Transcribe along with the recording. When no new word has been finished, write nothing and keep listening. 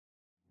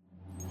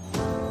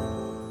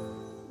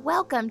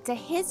Welcome to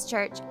His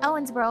Church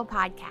Owensboro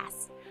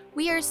Podcast.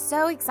 We are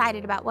so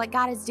excited about what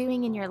God is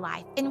doing in your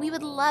life, and we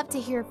would love to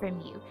hear from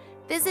you.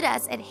 Visit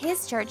us at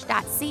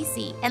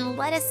hischurch.cc and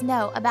let us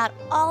know about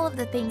all of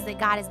the things that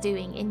God is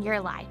doing in your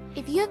life.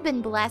 If you have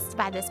been blessed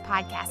by this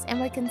podcast and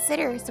would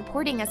consider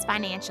supporting us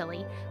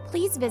financially,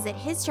 please visit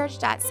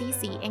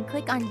hischurch.cc and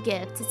click on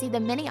Give to see the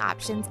many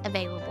options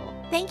available.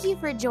 Thank you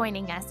for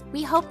joining us.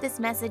 We hope this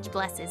message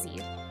blesses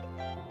you.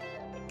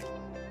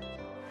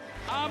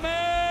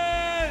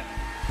 Amén.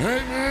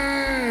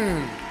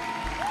 Amen.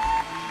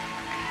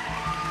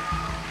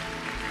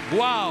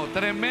 Wow,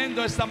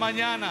 tremendo esta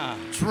mañana.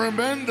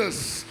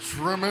 Tremendous,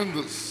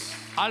 tremendous.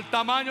 Al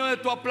tamaño de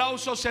tu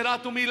aplauso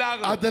será tu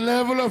milagro. At the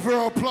level of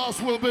your applause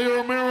will be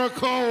your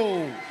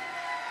miracle.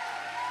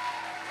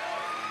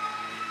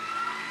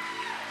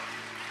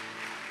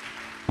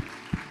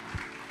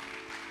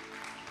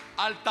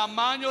 Al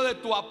tamaño de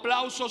tu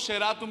aplauso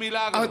será tu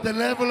milagro. At the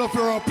level of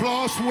your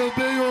applause will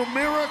be your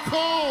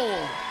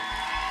miracle.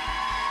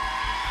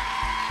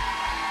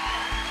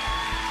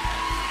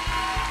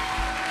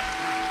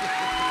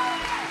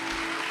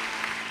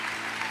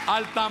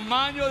 Al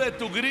tamaño de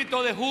tu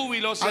grito de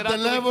júbilo At será the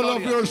tu level of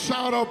victoria. your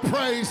shout of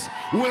praise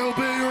will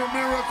be your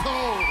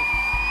miracle.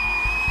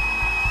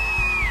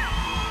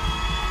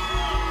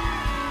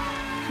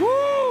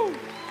 ¡Woo!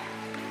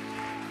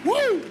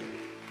 Woo!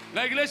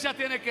 La iglesia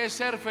tiene que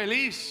ser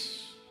feliz.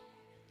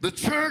 The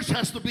church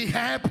has to be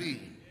happy.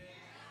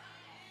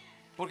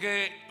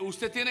 Porque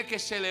usted tiene que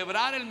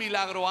celebrar el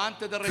milagro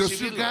antes de Because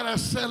you recibirlo. gotta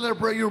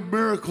celebrate your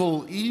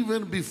miracle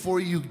even before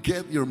you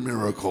get your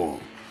miracle.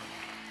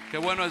 Qué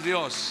bueno es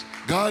Dios.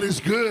 God is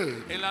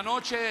good. En la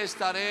noche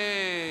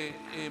estaremos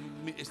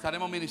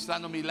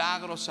ministrando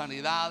milagros,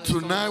 sanidades.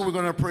 todo Tonight eso. we're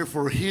gonna pray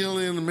for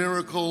healing,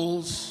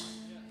 miracles.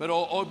 Pero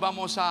hoy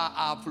vamos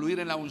a fluir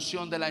en la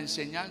unción de la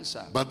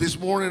enseñanza. But this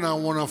morning I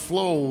want to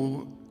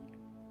flow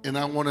and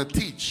I want to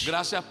teach.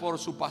 Gracias por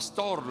su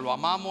pastor, lo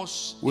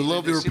amamos. We y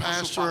love your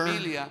bendecimos su pastor.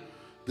 familia,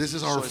 This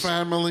is our su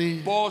family,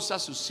 esposa,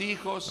 sus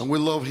hijos, and we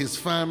love his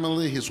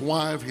family, his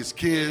wife, his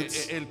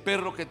kids. el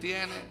perro que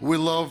tiene, We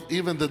love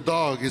even the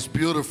dog, is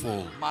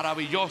beautiful.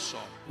 maravilloso.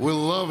 We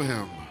love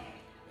him.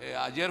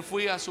 Ayer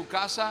fui a su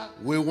casa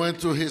We went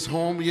to his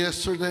home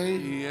yesterday,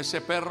 y ese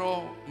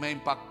perro me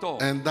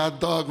impactó. and that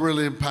dog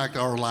really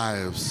impacted our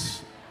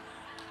lives.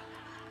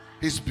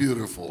 He's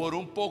beautiful. Por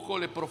un poco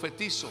le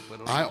profetizo,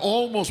 pero I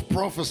almost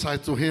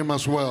prophesied to him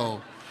as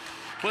well.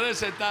 puede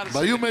sentarse.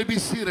 But you may be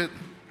seated.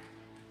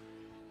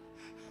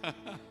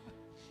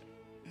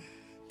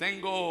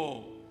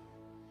 Tengo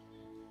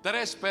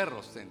 3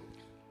 perros.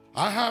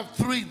 I have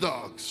 3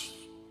 dogs.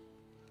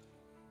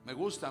 Me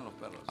gustan los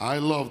perros. I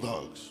love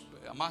dogs.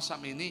 Más a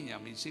mi niña, a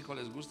mis hijos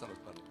les gustan los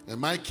perros.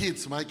 And my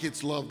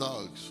kids love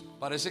dogs.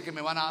 Parece que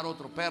me van a dar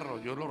otro perro,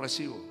 yo lo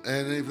recibo.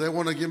 And if they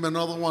want to give me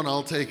another one,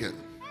 I'll take it.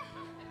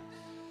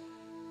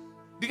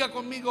 Diga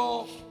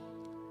conmigo,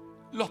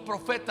 los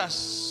profetas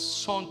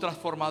son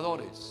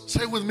transformadores.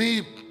 Say with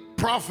me,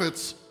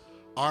 prophets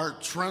are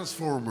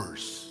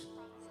transformers.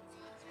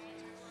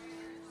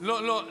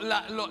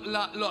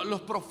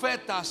 Los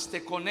profetas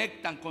te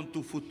conectan con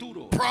tu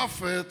futuro.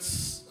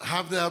 Prophets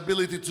have the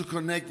ability to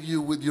connect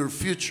you with your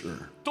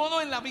future. Todo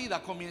en la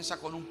vida comienza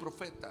con un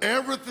profeta.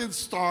 Everything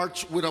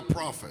starts with a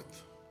prophet.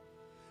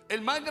 El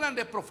más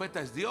grande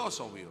profeta es Dios,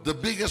 obvio. The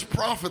biggest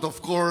prophet,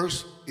 of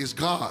course, is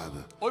God.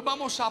 Hoy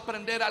vamos a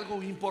aprender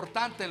algo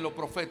importante en lo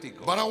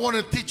profético. But I want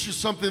to teach you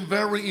something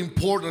very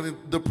important in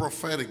the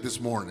prophetic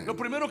this morning. Lo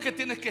primero que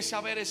tienes que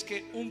saber es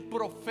que un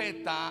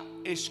profeta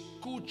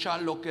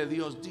escucha lo que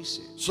Dios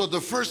dice. So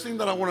the first thing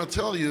that I want to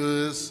tell you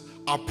is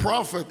a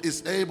prophet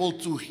is able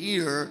to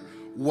hear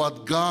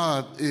what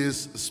God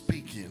is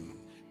speaking.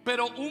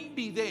 Pero un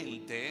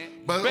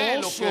vidente But ve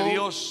lo also, que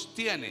Dios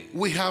tiene.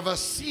 We have a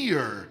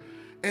seer,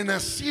 and a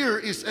seer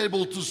is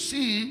able to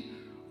see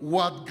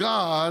what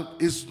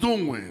God is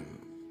doing.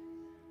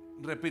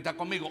 Repita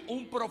conmigo,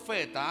 un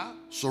profeta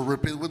So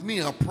repeat with me,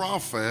 a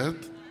prophet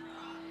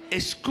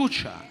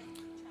escucha.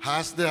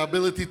 has the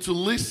ability to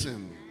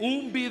listen,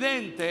 Un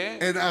vidente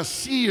and a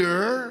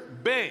seer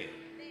ve.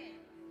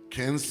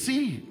 can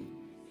see.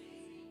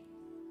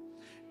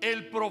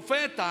 El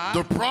profeta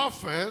The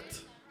prophet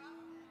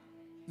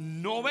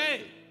no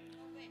ve.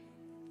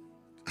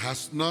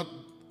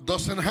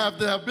 doesn't have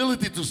the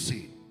ability to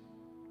see.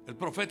 El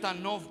profeta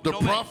no The ve,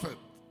 prophet,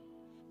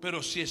 pero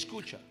sí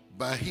escucha.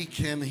 but he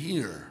can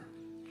hear.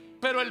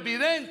 Pero el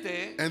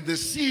vidente And the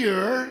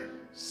seer,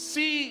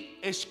 sí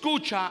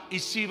escucha y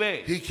sí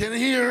ve. he can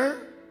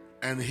hear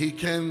and he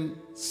can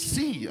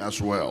see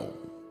as well.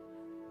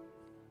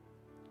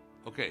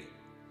 Ok.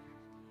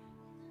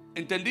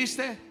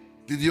 ¿Entendiste?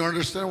 Did you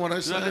understand what I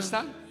 ¿You said?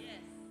 understand?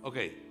 Ok,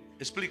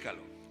 explícalo.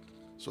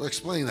 So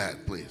explain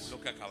that, please. Lo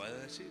que acaba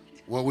de decir.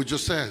 What we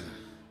just said.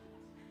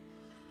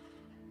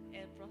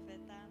 El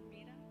profeta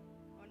mira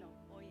o no,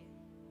 oye,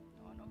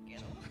 no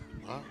quiero.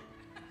 Huh?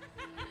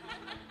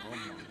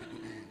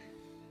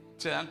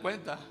 ¿Se dan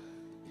cuenta?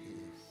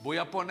 Voy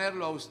a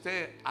ponerlo a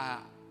usted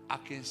a a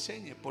que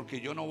enseñe, porque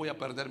yo no voy a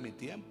perder mi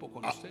tiempo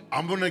con usted.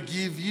 I'm going to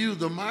give you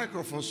the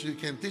microphone so you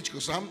can teach,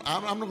 because I'm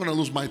not going to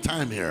lose my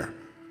time here.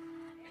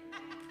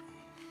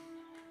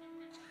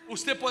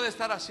 Usted puede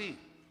estar así,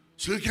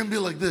 So you can be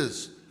like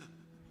this,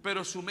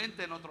 pero su mente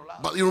en otro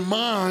lado. but your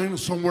mind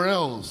somewhere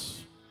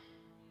else.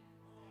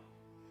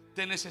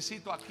 Te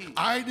necesito aquí.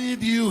 I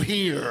need you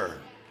here.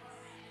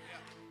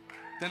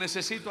 Te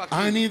necesito aquí.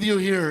 I need you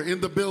here in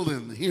the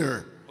building,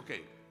 here.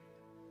 Okay.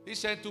 He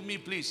said to me,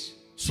 please.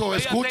 So pay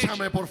escúchame,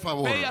 attention. por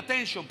favor. Pay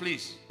attention,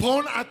 please.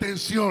 Pon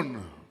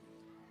atención.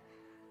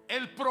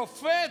 El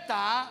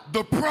profeta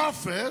The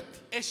prophet,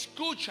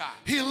 escucha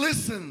he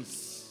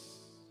listens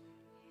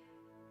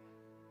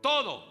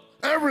todo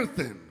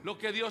everything lo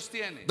que Dios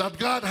tiene. that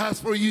God has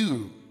for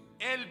you.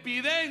 El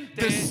The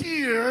vidente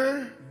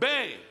seer,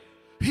 ve,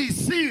 he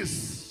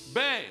sees,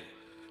 ve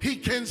he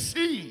can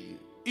see,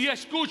 y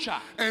escucha.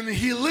 and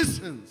he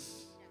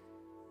listens.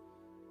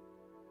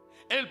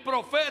 El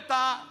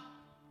profeta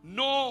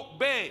no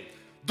ve,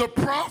 The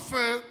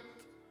prophet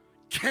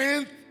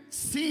can't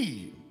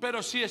see, pero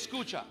sí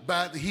escucha.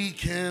 but he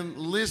can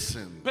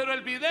listen. Pero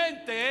el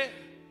vidente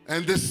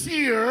And the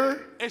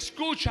seer,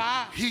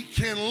 escucha he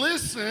can y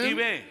listen,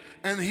 ve.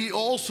 and he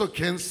also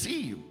can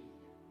see.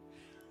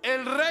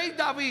 El rey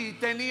David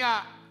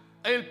tenía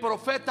el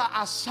profeta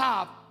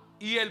Asaf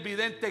y el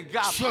vidente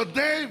Gad. So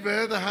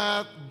David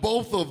had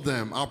both of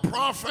them, a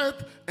prophet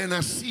and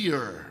a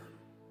seer.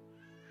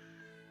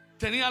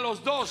 Tenía los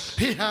dos,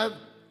 He had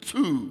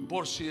two,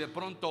 por si de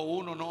pronto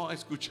uno no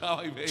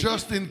escuchaba y veía.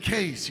 just in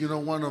case,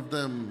 one of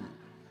them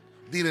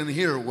didn't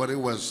hear what it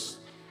was.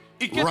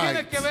 ¿Y qué right.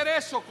 tiene que ver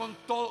eso con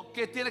todo?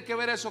 ¿Qué tiene que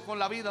ver eso con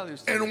la vida de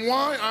usted? And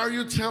why are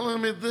you telling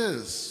me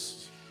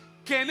this?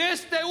 Que en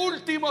este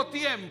último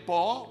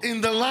tiempo, In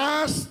the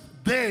last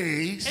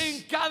days,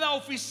 en cada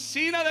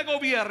oficina de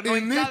gobierno,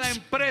 en In cada each-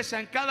 empresa,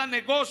 en cada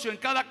negocio, en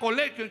cada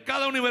colegio, en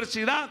cada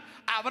universidad,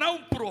 habrá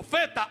un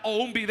profeta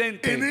o un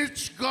vidente. in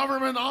each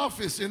government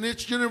office, in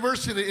each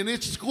university, in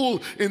each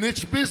school, in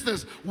each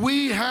business,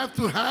 we have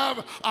to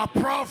have a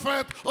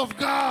prophet of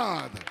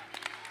God.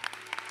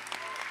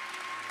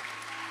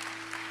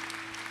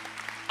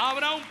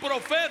 Habrá un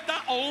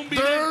profeta o un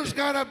There's vidente.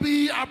 gotta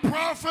be a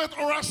prophet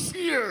or a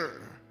seer.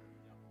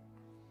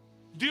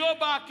 Dios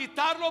va a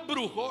quitar los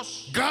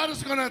brujos God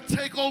is gonna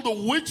take all the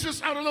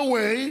witches out of the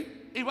way,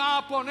 y va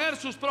a poner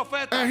sus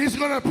profetas. and He's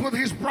gonna put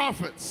His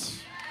prophets.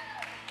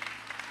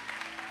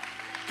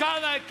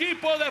 Cada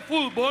equipo de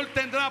fútbol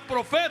tendrá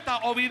profeta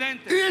o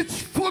vidente. Each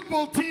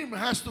football team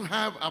has to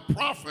have a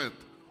prophet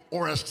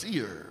or a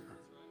seer.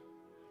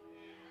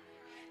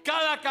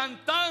 Cada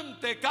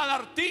cantante,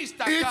 cada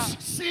artista Each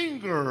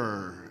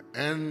singer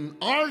and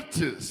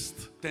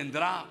artist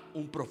tendrá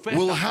un profeta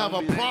will o have a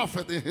un vidente.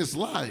 prophet in his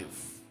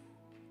life.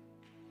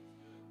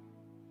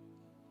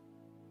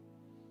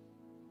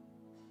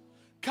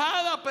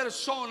 Cada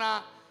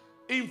persona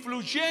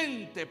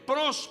influyente,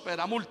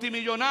 próspera,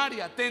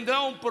 multimillonaria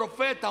tendrá un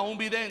profeta o un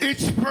vidente.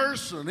 Each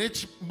person,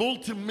 each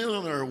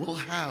multimillionaire will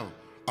have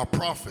a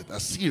prophet, a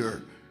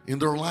seer in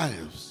their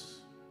lives.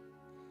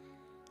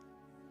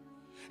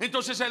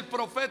 Entonces el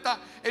profeta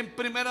en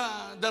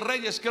Primera de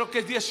Reyes, creo que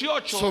es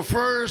 18, So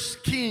 1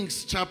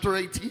 Kings chapter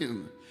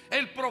 18,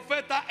 el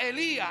profeta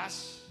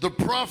Elías the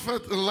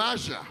prophet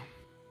Elijah,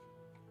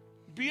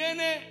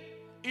 viene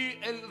y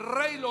el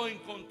rey lo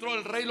encontró,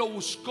 el rey lo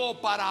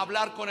buscó para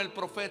hablar con el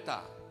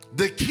profeta.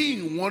 the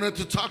king wanted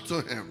to talk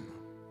to him.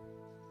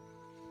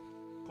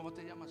 ¿Cómo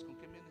te llamas? ¿Con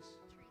quién vienes?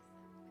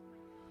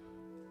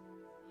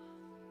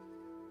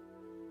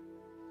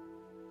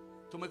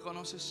 ¿Tú me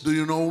conoces? Do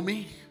you know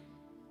me?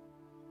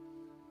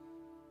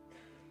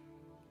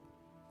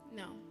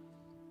 No.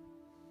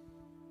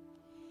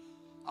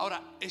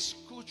 Ahora,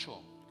 escucho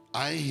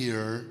I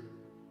hear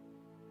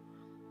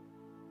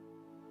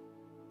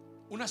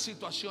una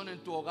situación en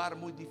tu hogar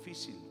muy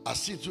difícil. a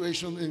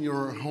situation in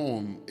your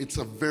home. It's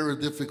a very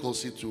difficult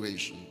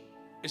situation.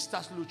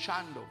 Estás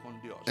luchando con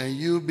Dios. And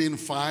you've been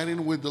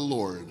fighting with the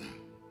Lord.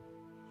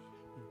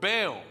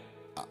 Veo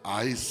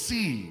I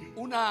see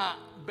una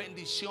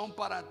bendición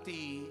para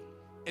ti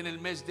en el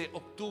mes de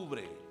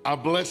octubre. a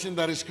blessing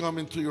that is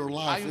coming to your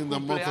life Hay un in the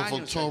month of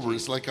cumpleaños October. allí.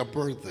 It's like a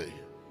birthday.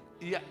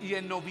 Y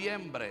en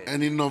noviembre.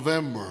 And in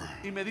November,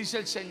 Y me dice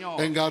el Señor.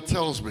 and God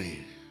tells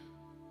me,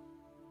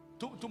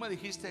 Tú me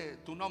dijiste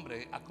tu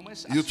nombre. ¿Cómo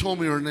es? you told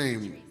me your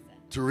name,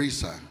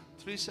 Teresa,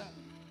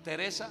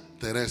 Teresa.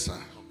 Teresa.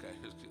 Ok.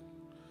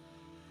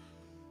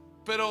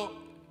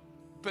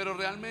 Pero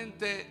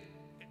realmente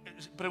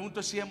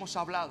pregunto si hemos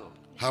hablado.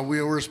 Have we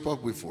ever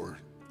spoke before?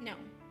 No.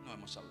 No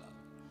hemos hablado.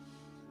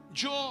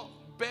 Yo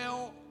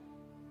veo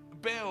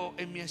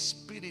en mi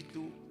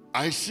espíritu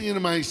I see in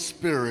my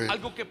spirit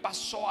algo que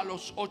pasó a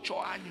los 8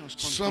 años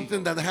something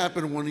contigo. that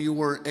happened when you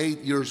were 8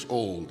 years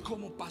old.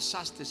 ¿Cómo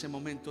pasaste ese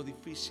momento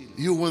difícil?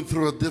 You went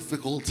through a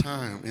difficult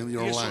time in Y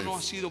your eso no ha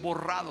life, sido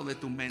borrado de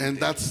tu mente. and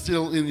that's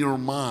still in your Y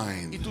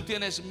mind. tú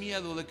tienes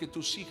miedo de que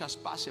tus hijas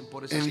pasen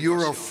por esa And you're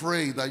situación.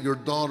 afraid that your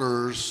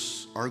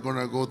daughters are going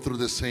to go through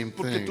the same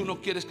Porque tú thing. no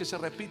quieres que se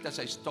repita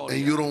esa historia.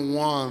 And you don't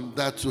want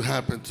that to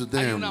happen to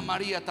Hay una them.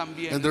 María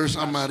también. And there's a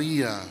detrás.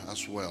 Maria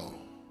as well.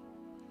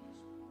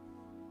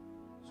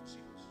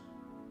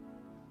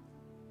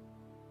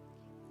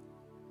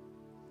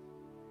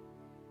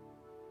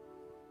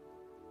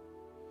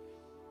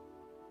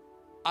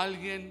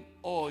 Alguien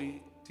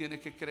hoy tiene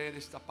que creer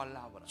esta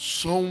palabra.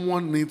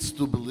 Someone needs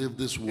to believe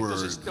this word.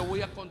 Entonces te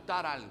voy a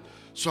contar algo.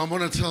 So I'm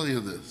going to tell you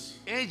this.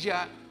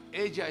 Ella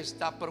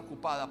está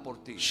preocupada por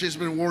ti. She's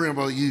been worrying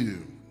about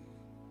you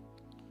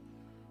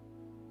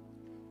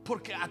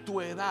Porque a tu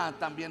edad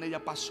también ella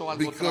pasó algo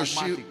because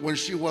traumático. when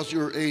she was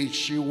your age,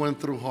 she went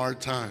through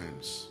hard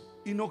times.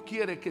 Y no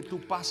quiere que tú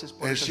pases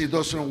por And esa she situación.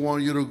 doesn't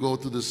want you to go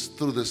through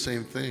the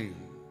same thing.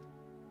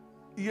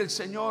 Y el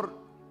Señor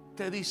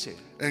te dice,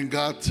 And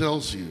God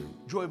tells you,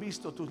 yo he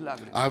visto tus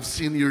lágrimas. I've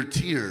seen your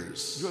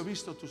tears. Yo he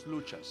visto tus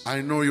luchas. I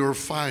know your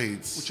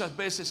fights. Muchas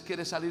veces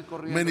quieres salir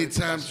corriendo. Many de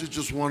tu times casa. you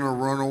just want to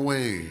run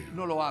away.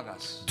 No lo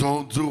hagas.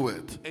 Don't do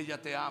it. Ella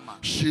te ama.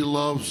 She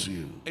loves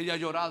you. Ella ha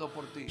llorado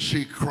por ti.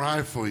 She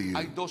cried for you.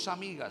 Hay 2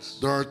 amigas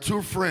There are 2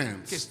 que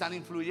friends, están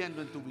influyendo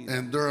en tu vida.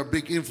 and they're a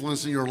big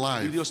influence in your Y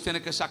life. Dios tiene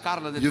que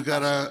sacarla de You tu casa.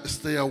 gotta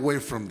stay away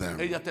from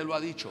them. Ella te lo ha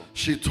dicho.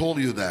 She told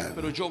you that.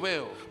 Pero yo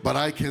veo But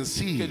I can que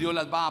see Dios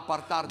las va a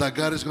apartar de that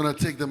God is going to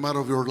take them out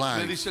of your ti. Le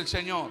life. dice el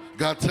Señor,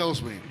 God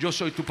tells me, yo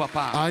soy tu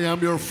papá. I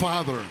am your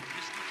father.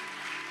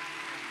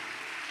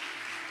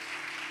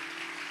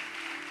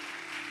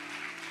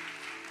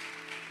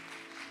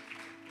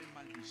 Hay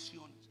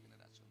maldiciones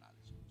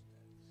generacionales en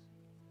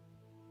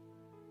ustedes.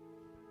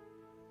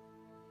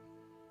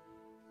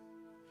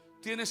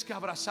 Tienes que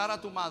abrazar a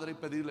tu madre y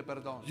pedirle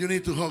perdón. You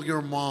need to hug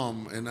your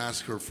mom and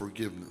ask her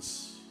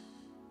forgiveness.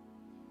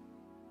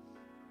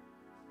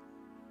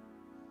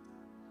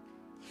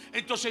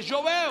 Entonces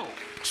yo veo,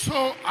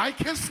 So I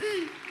can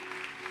see,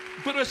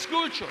 pero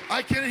escucho.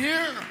 I can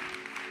hear.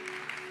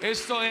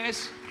 Esto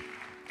es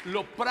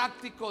lo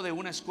práctico de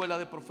una escuela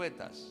de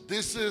profetas.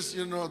 This is,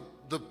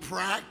 the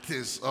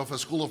practice of a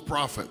school of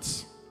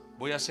prophets.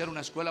 Voy a hacer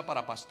una escuela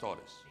para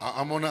pastores.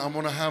 I'm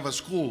gonna have a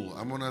school.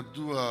 I'm gonna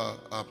do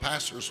a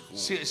pastor school.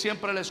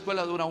 Siempre la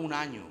escuela dura 1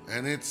 año,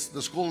 And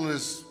the school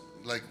is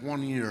like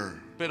 1 year.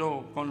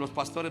 pero con los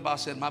pastores va a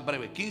ser más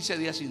breve, 15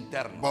 días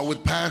internos. But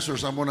with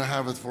pastors, I'm gonna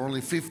have it for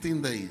only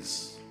 15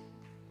 days.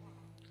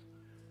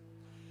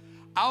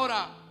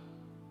 Ahora,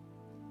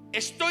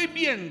 estoy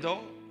viendo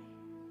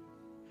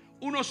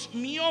unos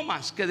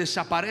miomas que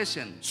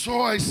desaparecen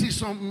So I see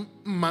some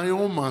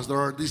myomas that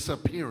are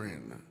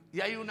disappearing y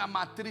hay una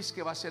matriz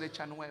que va a ser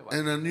hecha nueva.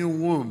 and a new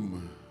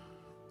womb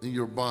in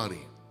your body.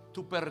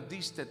 Tú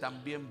perdiste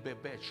también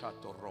bebé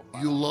chato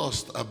ropa. You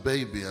lost a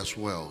baby as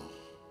well.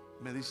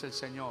 Me dice el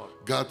Señor,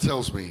 God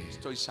tells me,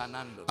 estoy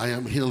sanando, I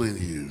am healing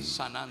you,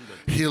 sanando,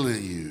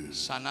 healing you,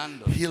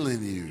 sanando,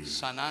 healing you.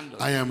 sanando.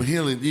 I am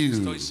healing you.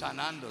 Estoy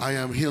sanando, I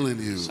am healing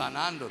you,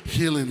 sanándote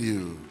healing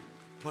you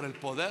por el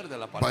poder de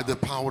la by the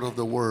palabra. power of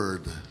the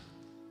word.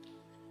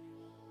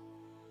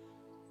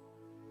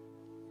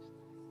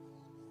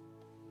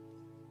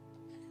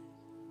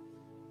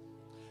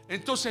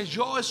 Entonces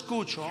yo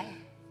escucho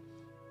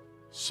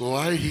So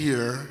I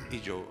hear y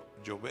yo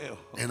veo.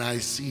 and I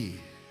see.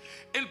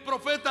 El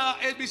profeta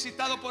es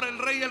visitado por el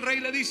rey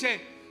le dice,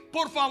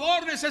 por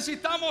favor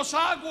necesitamos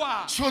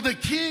agua. So the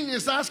king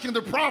is asking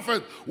the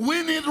prophet,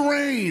 we need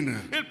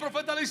rain. El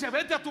profeta le dice,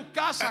 vete a tu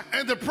casa.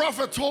 And the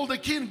prophet told the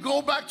king,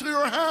 go back to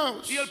your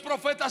house. Y el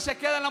profeta se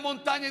queda en la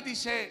montaña y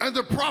dice, And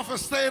the prophet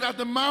stayed at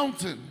the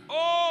mountain.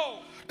 oh,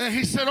 And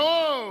he said,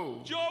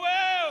 oh, yo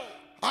veo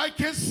I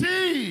can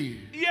see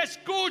y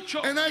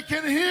escucho, and I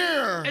can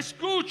hear.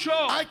 escucho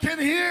I can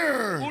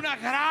hear una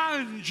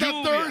gran that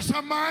lluvia. there's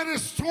a mighty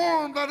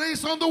storm that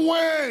is on the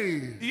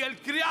way. Y el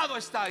criado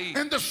está ahí.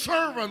 And the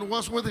servant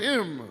was with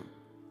him.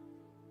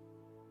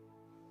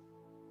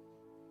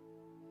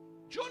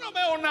 Yo no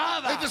veo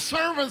nada. And the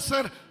servant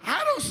said,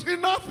 I don't see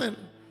nothing.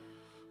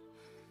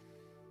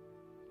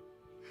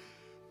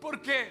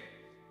 Porque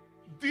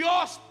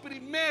Dios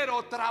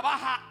primero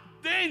trabaja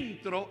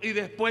dentro y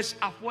después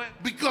afuera.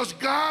 Because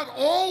God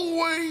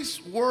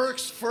always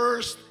works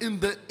first in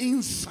the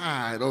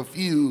inside of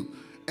you,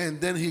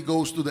 and then he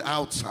goes to the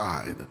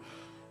outside.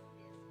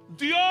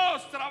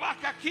 Dios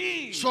trabaja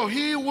aquí. So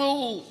he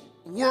will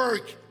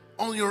work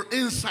on your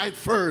inside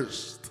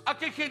first.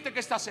 Aquí hay gente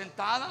que está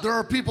sentada. There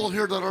are people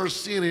here that are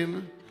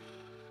sitting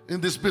in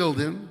this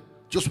building,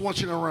 just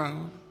watching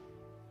around.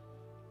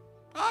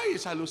 Ay,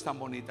 esa luz tan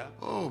bonita.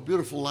 Oh,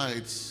 beautiful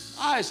lights.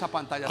 Ah, esa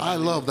pantalla I tan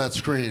linda. love that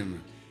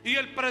screen. Y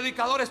el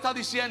predicador está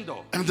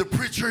diciendo, And the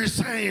preacher is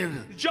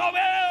saying, yo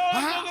veo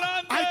algo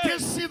I can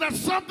grande, see that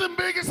something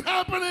big is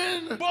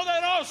happening.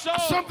 poderoso.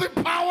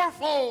 Something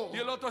powerful. Y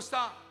el otro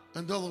está,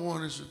 And the other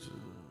one is,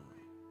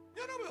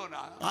 Yo no veo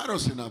nada. I don't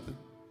see nothing.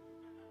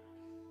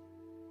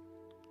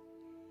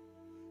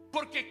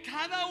 Porque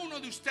cada uno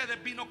de ustedes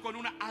vino con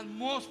una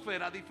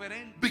atmósfera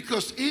diferente.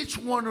 Because each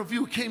one of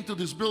you came to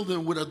this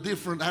building with a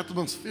different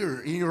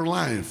atmosphere in your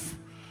life.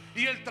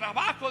 Y el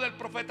trabajo del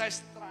profeta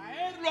es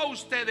traerlo a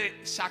ustedes,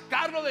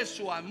 sacarlo de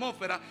su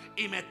atmósfera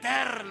y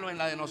meterlo en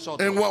la de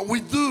nosotros. And what we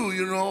do,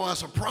 you know,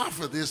 as a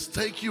prophet is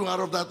take you out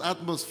of that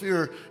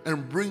atmosphere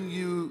and bring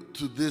you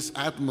to this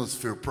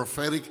atmosphere,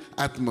 prophetic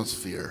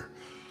atmosphere.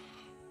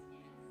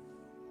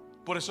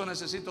 Por eso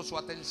necesito su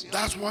atención.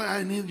 That's why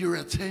I need your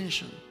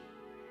attention.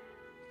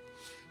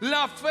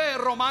 La fe,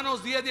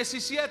 Romanos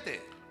 10:17.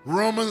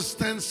 Romans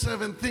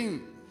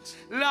 10:17.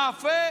 La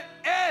fe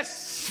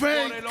es por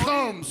Faith el oír.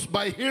 comes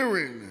by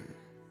hearing.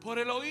 Por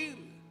el oír.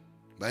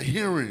 By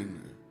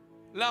hearing.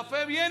 La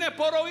fe viene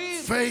por oír.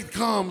 Faith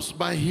comes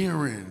by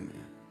hearing.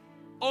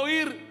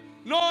 Oír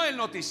no el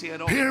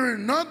noticiero,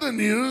 Hearing not the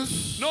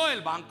news, no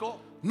el banco,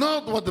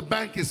 not what the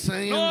bank is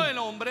saying, no el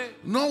hombre.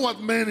 not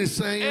what man is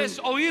saying, Es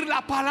oír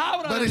la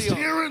palabra but de it's Dios.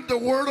 hearing the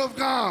word of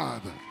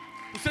God.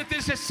 Usted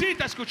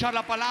necesita escuchar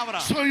la palabra.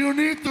 So you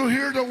need to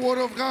hear the word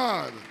of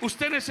God.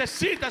 Usted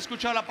necesita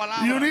escuchar la You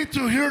palabra. need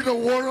to hear the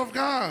word of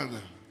God.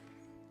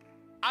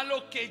 A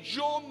lo que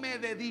yo me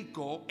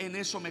dedico, en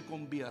eso me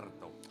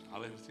convierto. A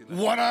ver si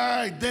What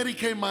I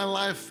dedicate my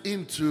life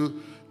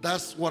into,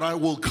 that's what I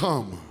will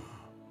come.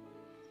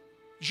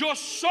 yo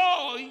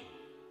soy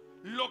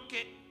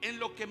en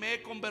lo que me he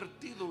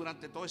convertido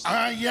durante todo este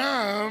I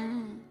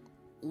am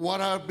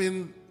what I've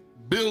been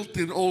built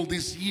in all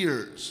these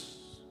years.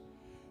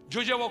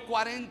 Yo llevo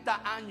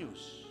 40 años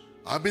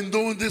I've been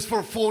doing this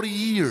for 40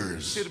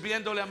 years.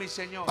 sirviéndole a mi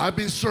Señor. I've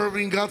been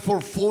serving God for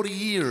 40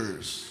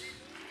 years.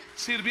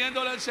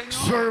 Sirviéndole al Señor.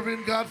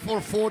 Serving God for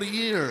 40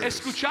 years.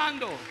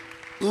 Escuchando,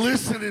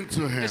 Listening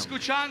to Him.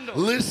 escuchando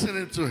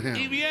Listening to y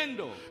Him.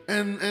 viendo.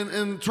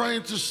 And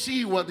trying to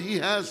see what He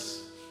has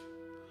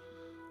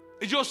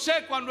Yo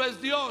sé cuando es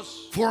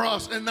Dios. for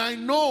us. And I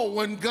know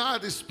when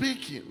God is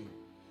speaking.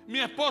 Mi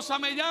esposa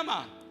me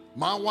llama.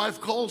 My wife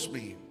calls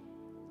me.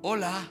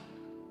 Hola.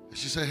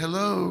 She said,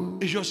 hello.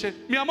 Y yo sé,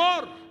 mi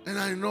amor, And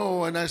I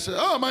know, and I say,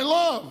 oh, my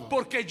love.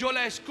 porque yo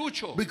la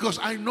escucho. Because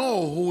I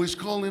know who is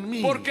calling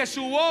me. Porque su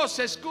voz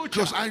se escucha.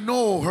 Because I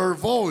know her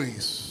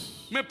voice.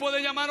 Me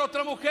puede llamar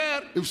otra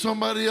mujer If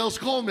somebody else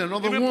called me, y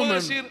another me puede woman,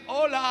 decir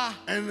hola.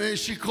 and then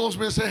she calls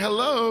me and say,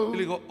 hello, Y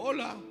le digo,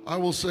 hola, I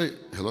will say,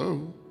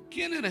 hello,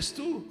 ¿quién eres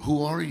tú?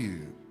 who are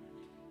you?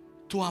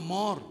 Tu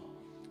amor.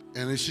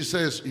 And if she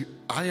says,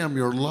 I am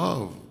your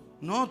love,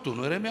 No, tú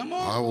no eres mi amor.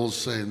 I will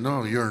say,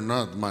 no, you're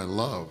not my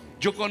love.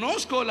 Yo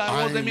conozco la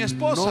I voz de mi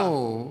esposa.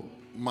 know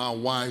my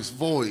wife's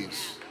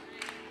voice.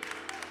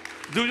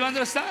 Do you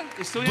understand?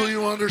 Do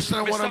you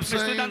understand what I'm me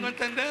estoy dando a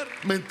saying? entender.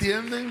 ¿Me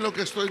entienden lo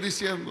que estoy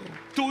diciendo?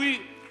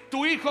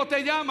 Tu hijo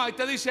te llama y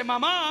te dice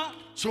mamá.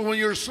 So when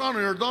your son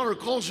or your daughter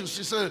calls you,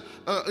 she said,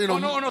 you know,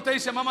 O no te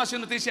dice mamá,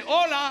 sino te dice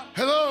hola.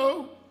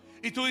 hello.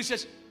 Y tú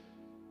dices,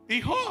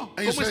 hijo,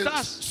 And you ¿cómo say,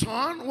 estás?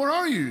 son, where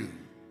are you?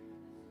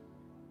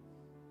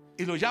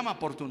 Y lo llama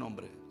por tu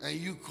nombre. And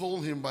you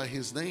call him by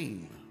his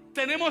name.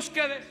 Tenemos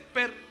que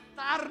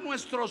despertar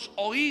nuestros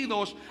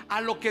oídos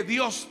a lo que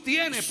Dios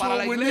tiene para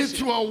la So we need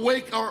iglesia. to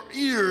awake our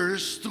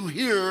ears to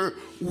hear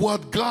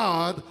what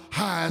God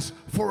has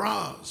for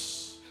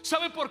us.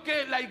 ¿Sabe por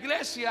qué la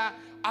iglesia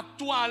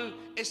actual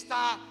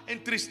está en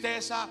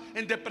tristeza,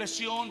 en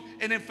depresión,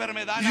 en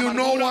enfermedad, en You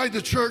know amargura? why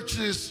the church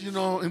is, you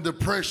know, in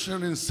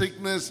depression, in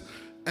sickness,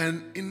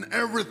 and in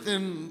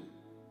everything?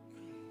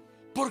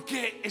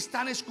 Porque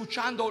están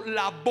escuchando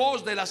la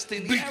voz de las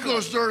tinieblas.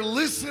 Because they're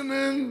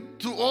listening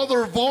to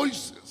other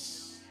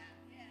voices.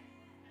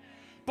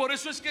 Por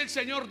eso es que el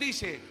Señor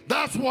dice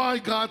That's why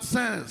God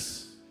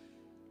says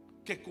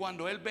que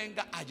cuando Él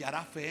venga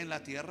hallará fe en la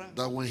tierra.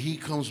 that when he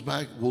comes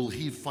back, will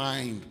he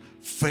find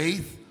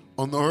faith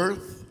on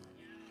earth?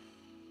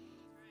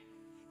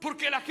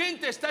 Porque la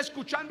gente está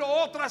escuchando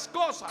otras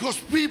cosas. Because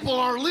people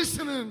are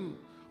listening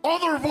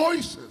other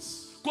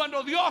voices.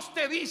 Cuando Dios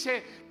te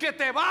dice que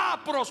te va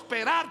a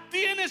prosperar,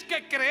 tienes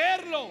que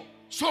creerlo.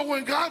 So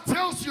when God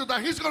tells you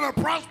that he's going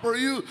to prosper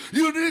you,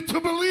 you need to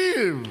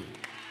believe.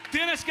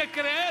 Tienes que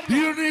creerlo.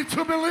 You need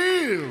to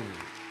believe.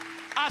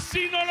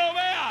 Así no lo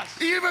veas.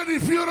 Even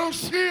if you don't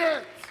see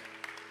it.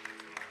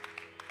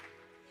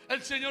 El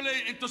Señor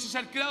entonces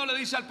el criado le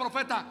dice al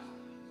profeta,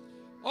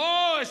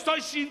 oh,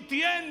 estoy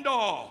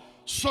sintiendo.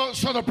 So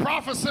the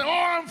prophet said, oh,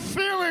 I'm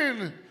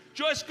feeling.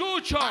 Yo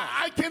escucho.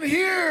 I can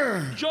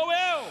hear. Yo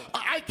veo.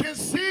 I can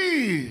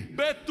see.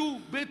 Ve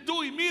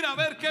tú y mira a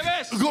ver qué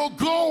ves.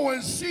 Go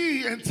and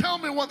see and tell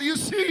me what you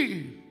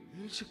see.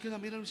 Y él se queda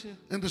mirando y dice,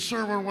 And the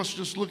servant was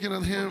just looking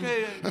at him.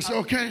 Okay, I said,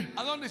 okay.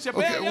 ¿a dónde? Dice, ve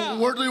Okay, allá.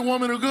 where do you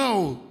want me to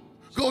go?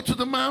 Go to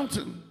the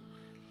mountain.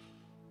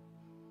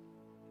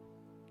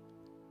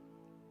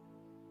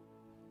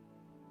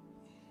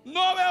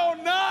 No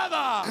veo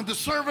nada. And the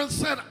servant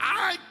said,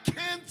 I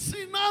can't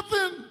see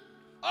nothing.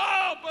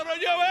 Oh, pero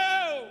yo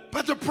veo.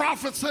 But the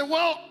prophet said,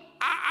 well,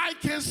 I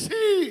can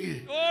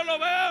see. Oh, lo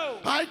veo.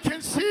 I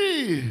can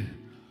see.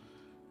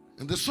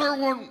 And the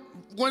servant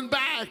went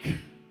back.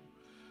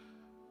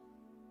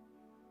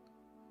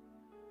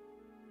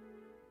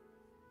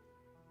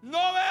 No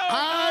veo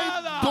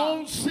I nada.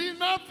 don't see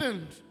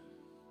nothing.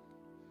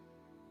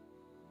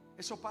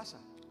 Eso pasa.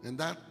 And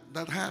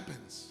that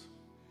happens.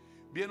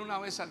 Viene una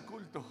vez al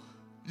culto.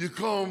 You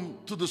come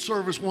to the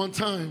service one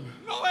time.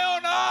 No veo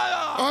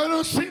nada. I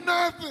don't see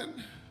nothing.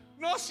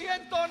 No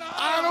siento I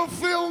nada. don't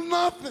feel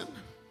nothing.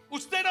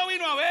 Usted no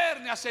vino a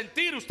ver ni a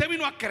sentir, usted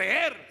vino a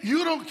creer.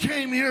 You don't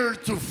came here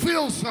to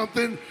feel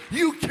something.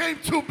 You came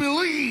to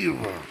believe.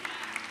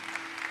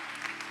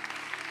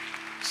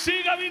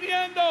 Siga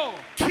viniendo.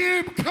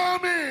 Keep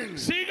coming.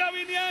 Siga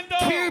viniendo.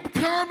 Keep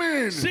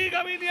coming.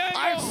 Siga viniendo.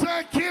 I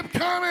said keep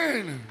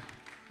coming.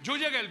 Yo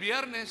llegué el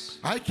viernes.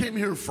 I came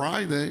here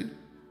Friday.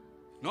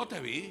 No te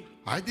vi.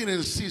 I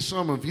didn't see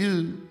some of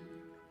you.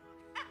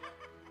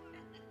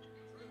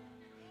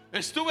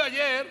 Estuve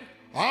ayer.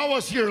 I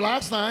was here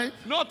last night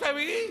No te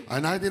vi.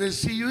 and I didn't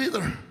see you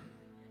either.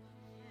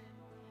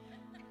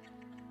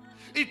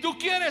 Y tú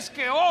quieres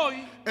que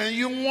hoy, And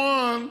you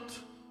want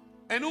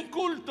en un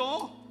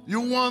culto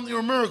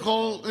your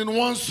miracle in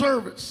one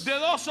service. de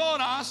 2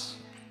 horas,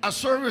 A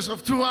service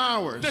of 2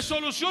 hours. te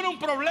soluciona un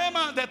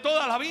problema de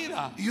toda la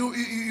vida.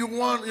 You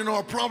want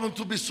a problem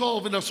to be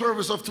solved in a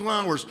service of 2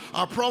 hours.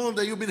 A problem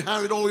that you've been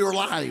having all your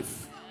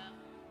life.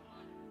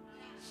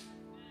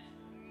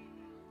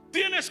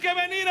 Tienes que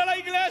venir a la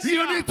iglesia.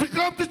 You need to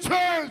come to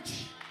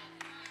church.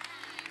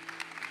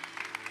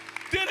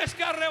 Tienes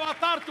que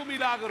arrebatar tu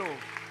milagro.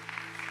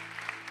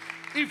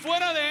 Y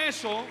fuera de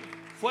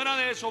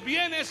eso,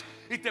 vienes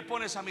y te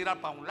pones a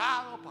mirar para un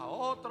lado, para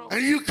otro.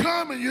 And you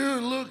come and you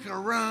look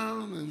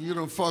around and you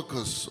don't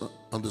focus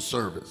on the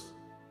service.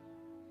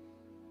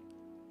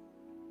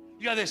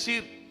 Y a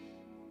decir,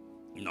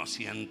 no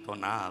siento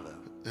nada.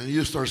 And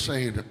you start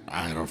saying,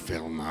 I don't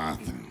feel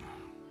nothing.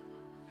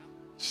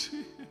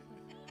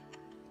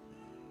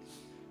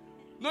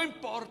 No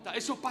importa,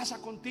 eso pasa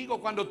contigo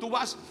cuando tú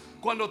vas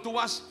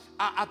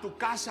a tu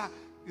casa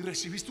y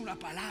recibiste una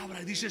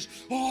palabra y dices,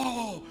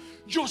 oh,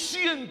 yo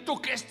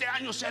siento que este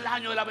año es el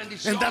año de la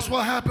bendición. And that's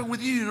what happened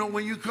with you,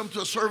 when you come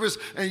to a service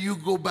and you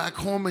go back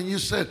home and you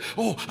said,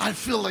 oh, I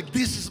feel like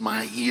this is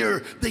my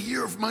year, the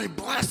year of my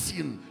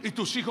blessing. Y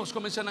tus hijos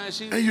comienzan a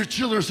decir, And your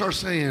children start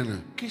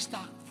saying, ¿qué está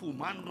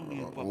fumando mi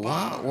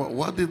papá?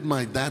 what did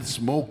my dad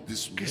smoke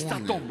this ¿Qué está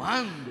morning?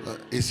 tomando?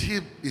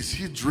 Is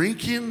he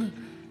drinking?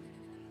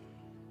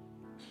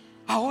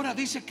 Ahora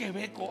dice que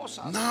ve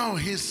cosas. Now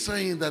he's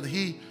saying that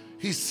he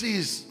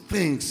sees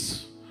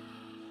things.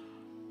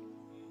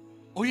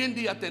 Hoy en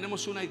día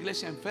tenemos una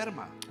iglesia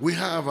enferma. We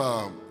have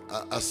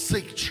a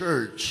sick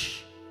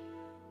church.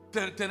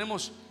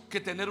 Tenemos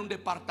que tener un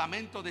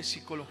departamento de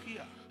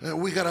psicología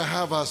We gotta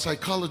have a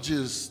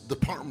psychologist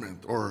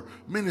department or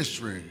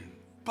ministry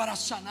para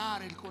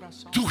sanar el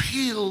corazón, to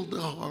heal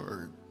the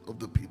heart of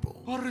the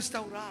people, para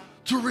restaurar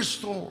to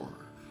restore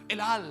el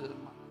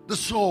alma. the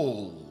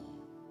soul.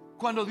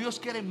 Cuando Dios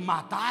quiere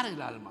matar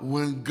el alma,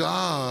 When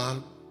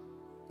God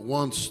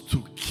wants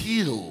to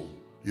kill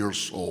your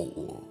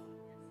soul,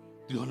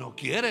 Dios no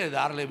quiere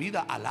darle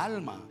vida al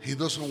alma, He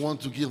doesn't want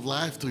to give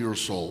life to your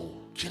soul.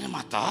 quiere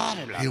matar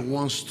el He alma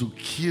wants to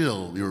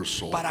kill your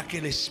soul para que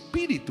el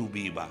espíritu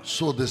viva.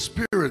 so the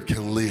spirit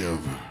can live.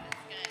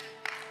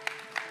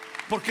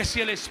 Porque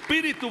si el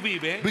espíritu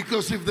vive,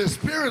 Because if the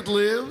spirit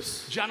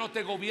lives, ya no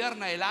te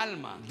gobierna el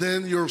alma,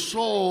 then your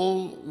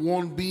soul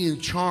won't be in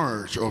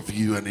charge of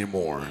you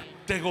anymore.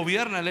 te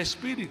gobierna el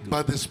espíritu.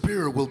 But the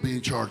spirit will be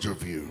in charge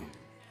of you.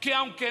 Que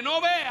aunque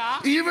no vea,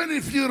 Even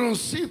if you don't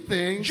see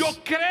things, yo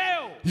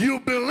creo, you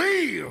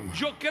believe.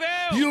 yo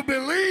creo, You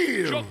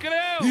believe. Yo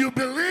creo. You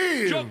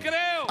believe. Yo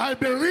creo. I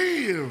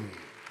believe.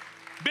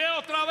 ve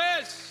otra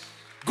vez.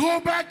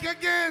 Go back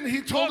again, he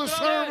told the Otra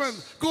servant.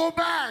 vez. Go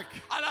back.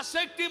 A la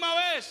séptima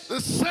vez.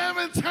 The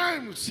 7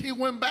 times he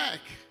went back.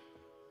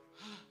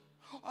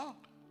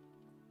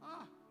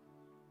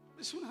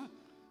 Es una.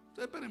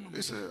 Espérenme un He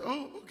momento. said,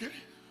 oh, okay.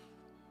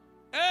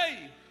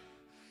 Hey,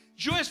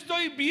 yo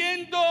estoy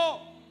viendo.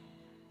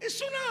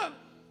 Es una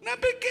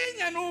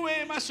pequeña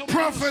nube más o menos.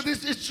 Prophet,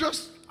 it's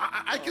just,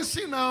 I can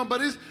see now,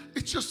 but it's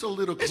just a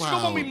little Es como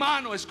cloud. mi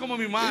mano, es como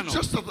mi mano. It's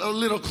just a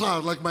little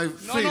cloud, like my No,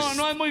 face.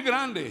 no es muy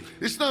grande.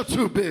 It's not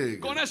too big.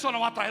 Con eso no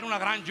va a traer una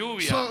gran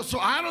lluvia. So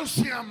I don't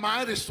see a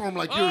mighty storm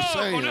like you're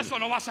saying. Con eso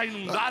no vas a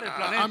inundar el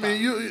planeta. I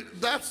mean,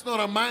 that's not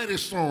a mighty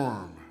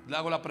storm. Le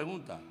hago la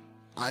pregunta.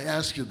 I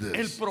ask you El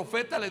this.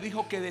 profeta le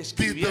dijo que Did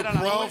describiera the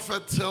la nube.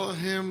 prophet tell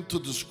him to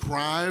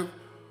describe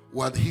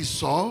what he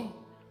saw?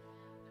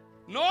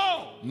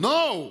 No.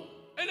 No.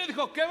 Él le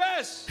dijo, ¿qué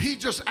ves? He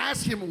just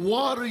asked him,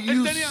 what do Él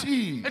you tenía,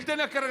 see? él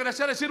tenía que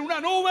regresar a decir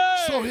una nube.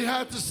 So he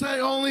had to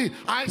say only,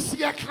 I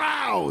see a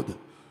cloud.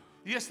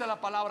 Y esta es la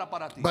palabra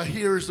para ti. But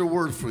here's the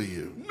word for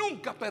you.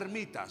 Nunca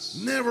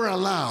permitas Never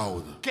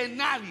allowed. que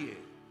nadie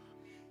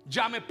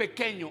llame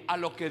pequeño a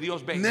lo que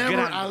Dios ve Never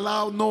grande.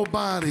 allow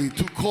nobody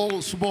to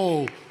call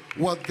small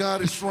what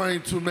God is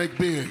trying to make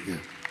big.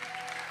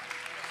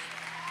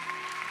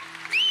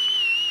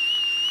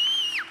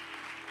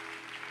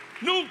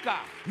 Nunca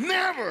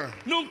Never,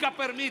 nunca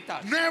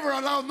permitas never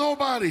allow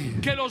nobody,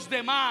 que los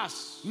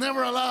demás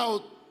never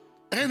allow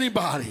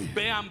anybody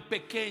vean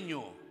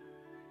pequeño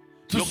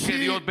to lo que see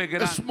Dios ve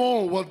grande.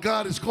 small what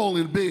God is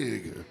calling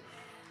big.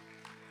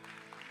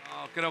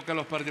 No, creo que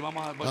los perdí. Voy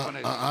con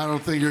ellos. I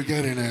don't think you're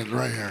getting it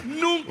right here.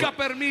 Nunca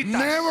permitas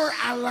Never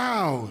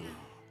allow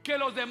que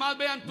los demás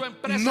vean tu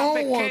empresa no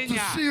one to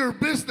pequeña see your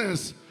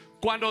business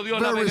cuando Dios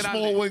la ve very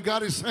small grande. when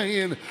God is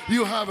saying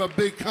you have a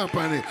big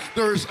company.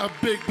 There's a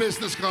big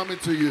business coming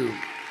to you.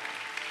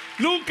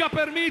 Nunca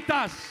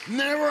permitas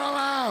Never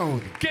allow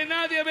que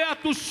nadie vea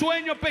tu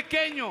sueño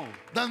pequeño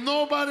that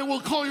nobody will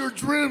call your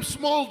dreams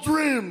small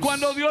dreams.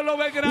 cuando Dios lo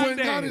ve When God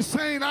grande. is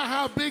saying I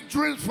have big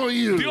dreams for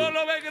you. Dios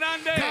lo ve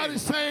God grande.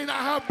 is saying I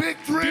have big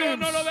Dios dreams.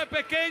 no lo ve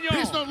pequeño.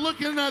 He's not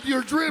looking at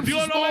your dreams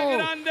Dios lo ve small.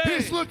 grande.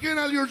 He's looking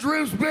at your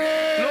dreams Lo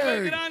ve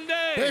big. grande.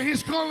 And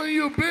he's calling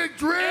you big Es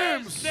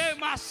dreams.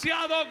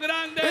 demasiado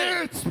grande.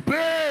 It's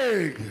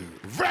big.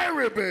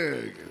 Very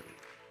big.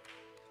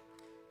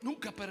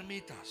 Nunca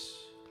permitas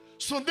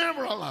So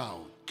never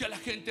allow que la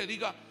gente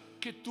diga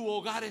que tu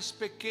hogar es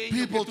pequeño,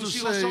 people que tus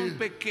to hijos say, son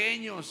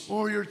pequeños.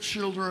 or your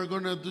children are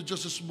going to do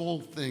just small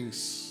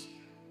things.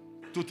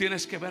 Tú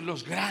tienes que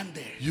verlos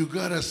grandes. You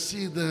got to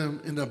see them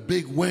in a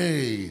big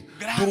way,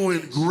 Grandes.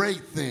 doing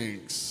great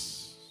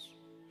things.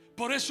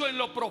 Por eso en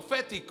lo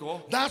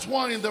profético, That's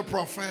why in the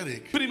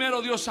prophetic,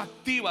 primero Dios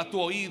activa tu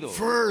oído.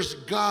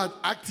 first God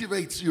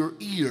activates your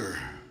ear.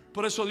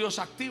 Por eso Dios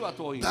activa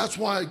tu oído. That's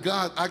why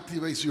God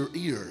activates your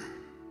ear.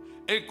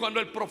 Cuando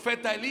el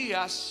profeta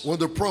Elías When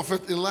the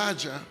prophet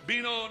Elijah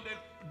vino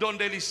donde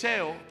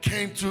Eliseo,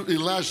 came to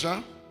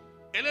Elijah,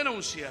 él era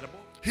un siervo.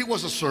 he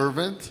was a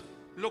servant.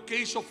 Lo que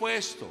hizo fue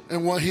esto.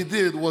 And what he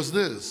did was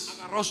this.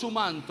 Agarró su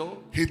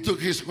manto He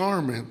took his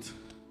garment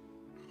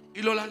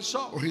y lo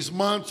lanzó. or his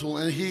mantle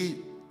and he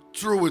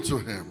threw it to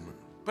him.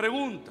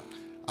 Pregunta,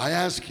 I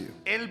ask you,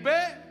 ¿él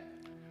ve?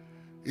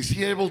 is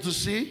he able to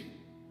see?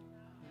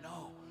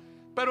 No.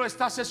 ¿Pero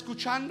estás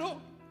escuchando?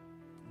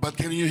 But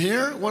can you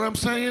hear what I'm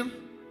saying?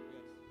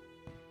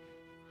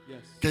 Yes.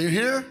 Can you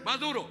hear? Más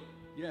duro.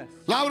 Yes.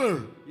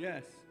 Louder.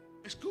 Yes.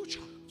 Escucha.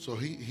 So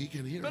he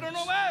can hear. Pero us.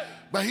 no ve.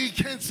 But he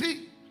can't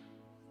see.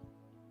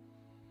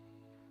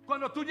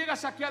 Cuando tú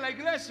llegas aquí a la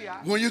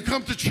iglesia, When you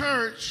come to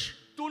church,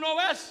 tú no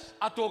ves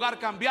a tu hogar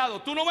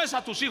cambiado. Tú no ves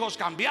a tus hijos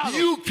cambiados.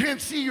 you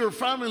can't see your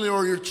family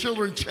or your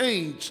children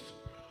changed.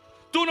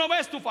 Tú no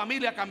ves tu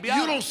familia You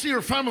cambiada. don't see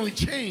your family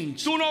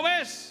changed. Tú no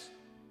ves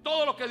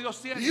todo lo que Dios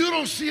tiene. You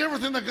don't see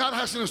everything that God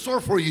has in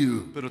store for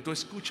you. Pero tú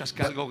escuchas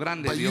que algo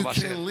grande But Dios you va a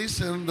hacer. can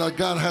listen that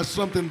God has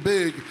something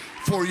big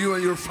for you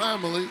and your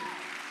family.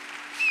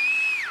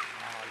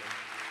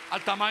 Al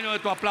tamaño de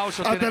tu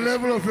aplauso. At the tiene que-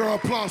 level of your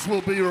applause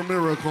will be your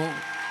miracle.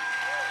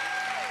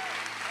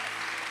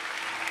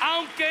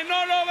 Aunque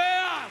no lo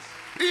veas,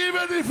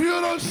 Even if you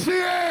don't see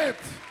it,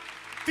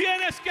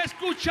 tienes que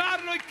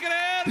escucharlo y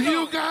creerlo.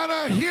 you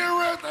gotta hear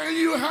it and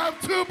you have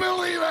to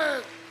believe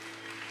it.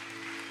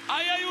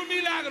 Ahí hay un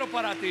milagro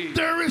para ti.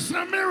 There is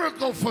a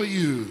miracle for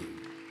you.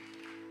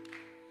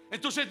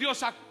 Entonces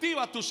Dios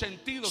activa tus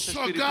sentidos So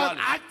God espirituales.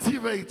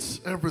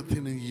 activates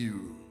everything in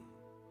you.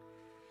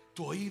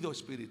 Tu oído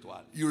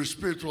espiritual. Your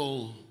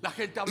spiritual La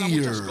gente habla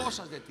ear. muchas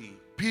cosas de ti.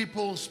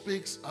 People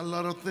speaks a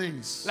lot of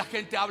things. La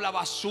gente habla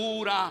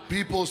basura,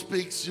 People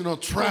speaks, cosas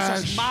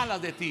trash, malas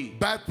de ti.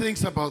 bad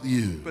things about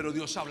you. Pero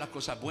Dios habla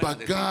cosas buenas de But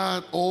ti.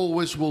 God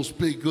always will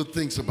speak good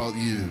things about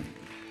you.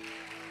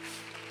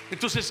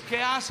 Entonces, ¿qué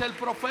hace el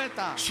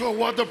profeta? So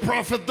what the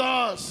prophet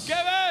does, ¿Qué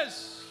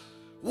ves?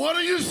 what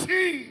do you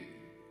see?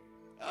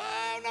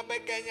 Una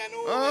pequeña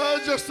nube. Oh,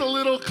 just a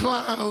little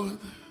cloud.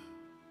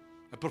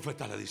 El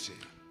profeta le dice,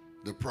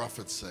 The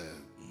prophet said,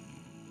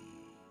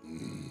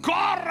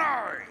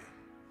 ¡corre!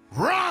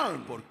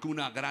 run, Porque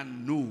una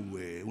gran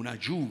nube, una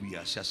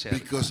lluvia se acerca.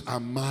 because a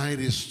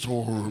mighty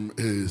storm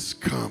is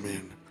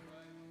coming.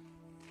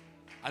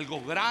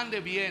 Algo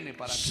grande viene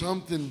para ti.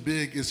 Something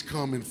big is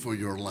coming for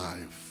your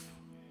life.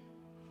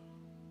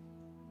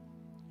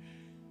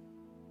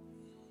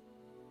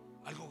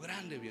 Algo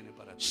grande viene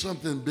para ti.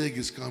 Something big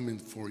is coming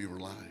for your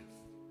life.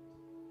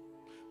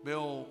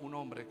 Veo un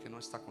hombre que no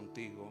está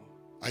contigo.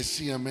 I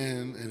see a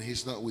man and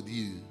he's not with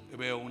you.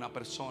 Veo una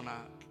persona.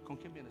 ¿Con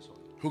quién vienes hoy?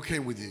 Who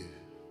came with you?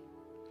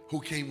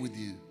 Who came with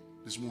you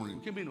this ¿Con morning?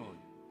 quién vino hoy?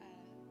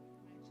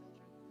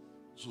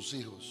 Sus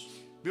hijos.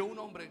 Veo un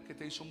hombre que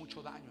te hizo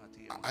mucho daño a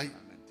ti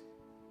emocionalmente.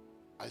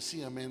 I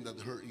see a man that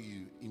hurt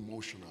you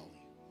emotionally.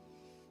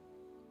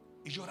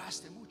 Y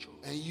lloraste mucho.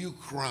 And you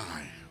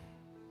cry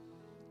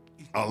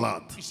Y, a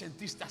lot. y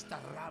sentiste hasta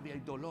rabia y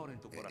dolor en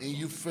tu And corazón.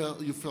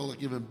 you felt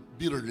like even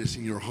bitterness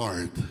in your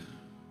heart.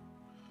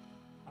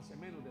 Hace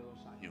menos de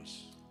 2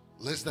 años.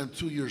 Less than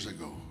 2 years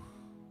ago.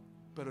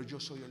 Pero yo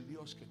soy el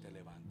Dios que te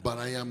levanta. But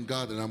I am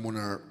God and I'm going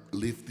to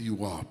lift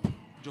you up.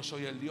 Yo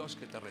soy el Dios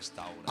que te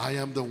restaura. I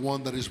am the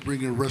one that is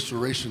bringing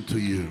restoration to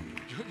you.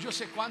 Yo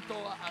sé cuánto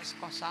has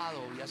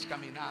pasado y has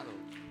caminado.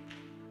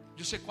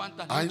 Yo sé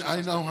cuántas I luchas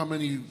has know how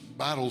many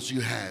battles you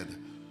had.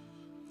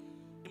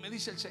 Y me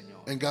dice el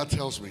Señor, And God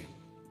tells me,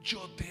 yo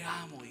te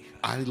amo, hija.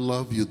 I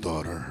love you,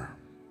 daughter.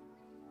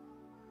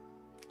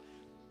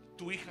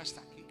 Tu hija está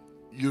aquí.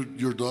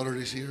 Your daughter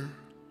is here.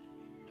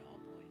 No,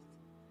 boys.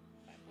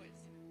 5 boys.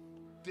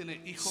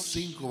 Tiene hijos.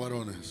 5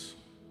 varones.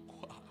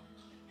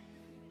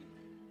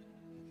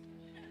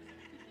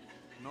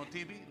 No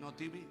TV, no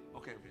TV.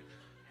 Okay, okay.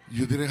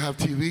 You didn't have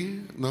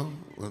TV? No?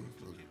 Well,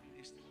 okay.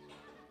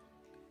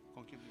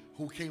 ¿Con quién vive?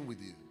 Who came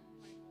with you?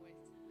 My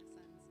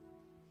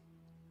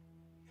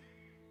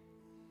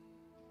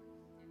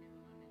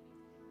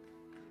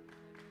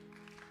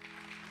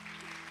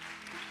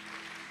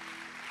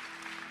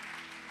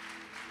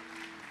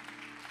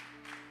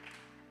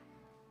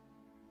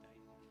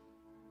boys, my sons.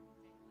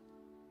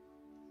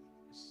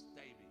 Es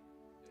David.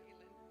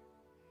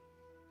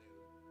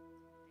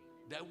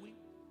 Dewi.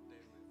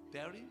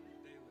 Derry.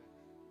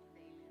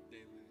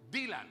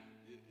 Dylan.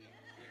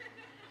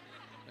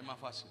 Es más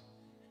fácil.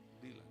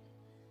 Dylan.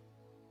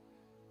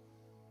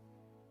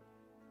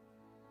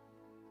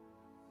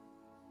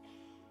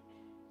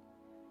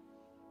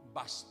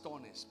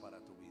 Bastones para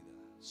tu vida.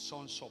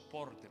 Son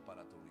soporte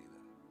para tu vida.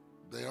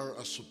 They are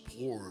a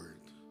support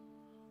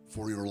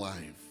for your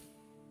life.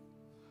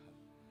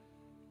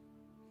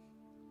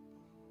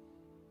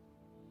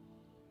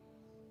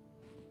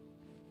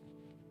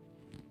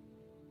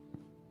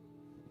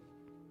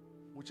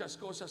 Muchas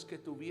cosas que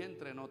tu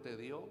vientre no te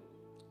dio,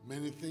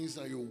 Many things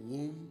that your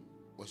womb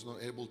was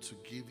not able to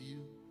give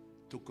you,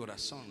 tu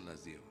corazón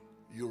las dio.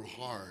 your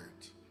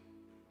heart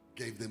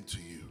gave them to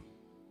you.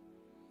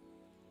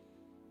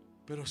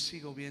 Pero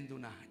sigo viendo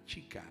una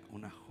chica,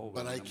 una joven,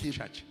 But una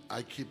muchacha.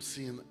 I keep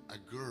seeing a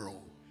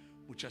girl.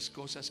 Muchas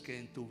cosas que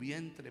en tu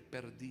vientre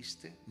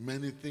perdiste,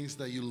 Many things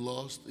that you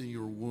lost in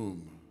your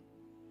womb,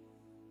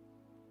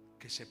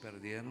 que se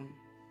perdieron,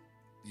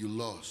 you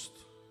lost.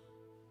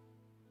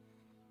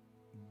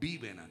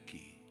 viven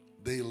aquí.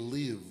 They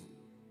live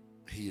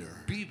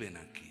here. Viven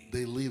aquí.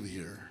 They live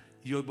here.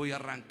 Y hoy voy a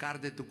arrancar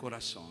de tu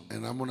corazón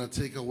And I'm going to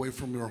take away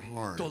from your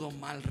heart todo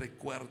mal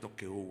recuerdo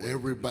que hubo.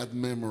 every bad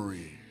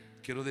memory.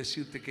 Quiero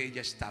decirte que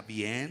ella está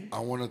bien. I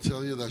want to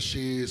tell you that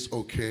she is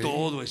okay.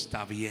 Todo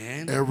está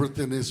bien.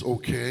 Everything is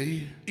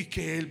okay. Y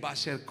que Él va a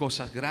hacer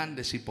cosas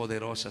grandes y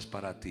poderosas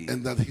para ti.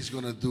 And that he's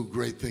going to do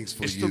great things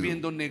for Estoy you.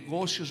 viendo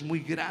negocios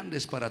muy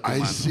grandes para tu I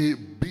mano. see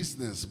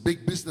business,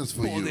 big business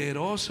for you.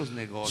 Poderosos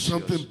negocios.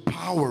 Something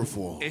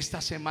powerful.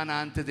 Esta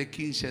semana antes de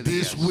 15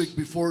 This días week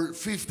before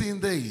 15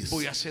 days,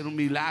 voy a hacer un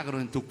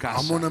milagro en tu I'm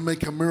casa. going to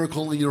make a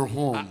miracle in your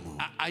home.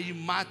 Hay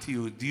un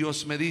Matthew,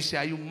 Dios me dice,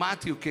 hay un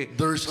Matthew que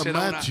There's a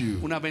será Matthew.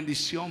 una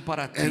bendición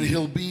para ti. And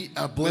he'll be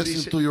a blessing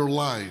dice- to your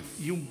life.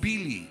 Y un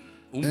Billy,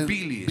 And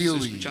Billy, Billy.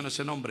 estoy escuchando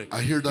ese nombre.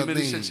 I hear Y that me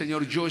dice el name.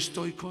 Señor, yo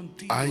estoy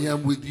contigo. I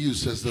am with you,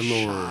 says the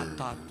Lord.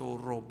 Shatato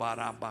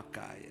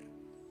robarabakaya.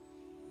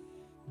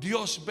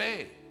 Dios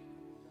ve.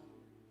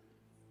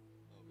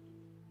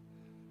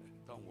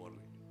 Don't worry.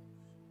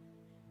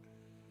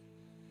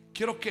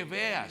 Quiero que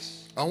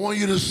veas. I want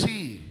you to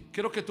see.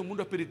 Quiero que tu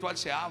mundo espiritual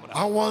se abra.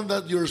 I want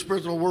that your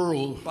spiritual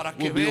world Para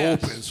que will be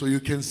veas. open so you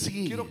can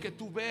see. Quiero que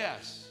tú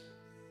veas.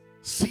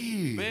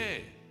 See.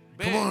 Ve.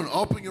 Come on,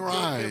 open your Quiero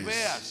que eyes.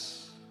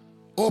 veas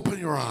Open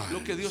your eyes. lo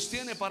que Dios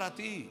tiene para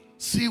ti.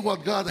 See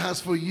what God has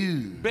for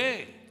you.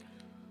 Ve.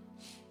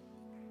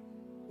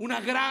 Una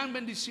gran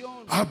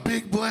bendición. A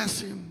big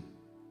blessing.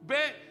 Ve.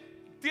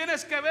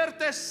 Tienes que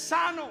verte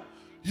sano.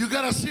 You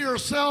got to see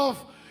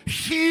yourself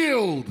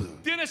healed.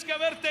 Tienes que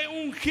verte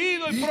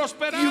ungido y You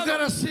prosperado. got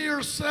to see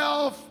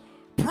yourself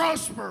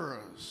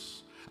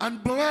prosperous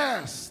and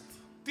blessed.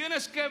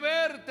 Tienes que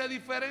verte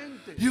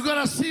diferente. You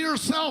got to see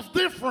yourself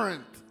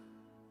different.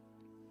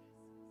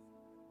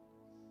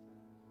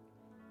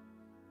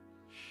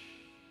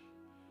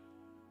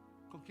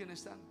 ¿Con quién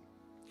están?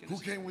 ¿Quién Who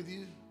están? came with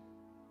you?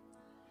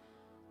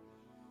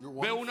 Your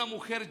Veo wife? una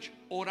mujer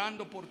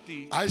orando por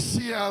ti. I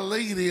see a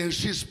lady and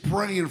she's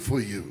praying for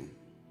you.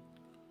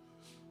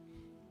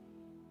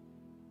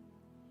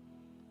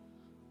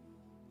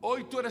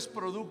 Hoy tú eres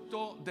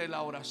producto de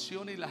la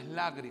oración y las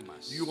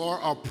lágrimas You are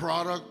a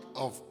product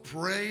of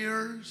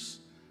prayers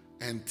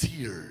and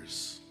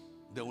tears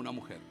de una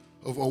mujer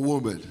of a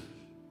woman.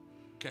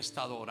 que ha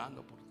estado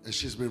orando por ti, And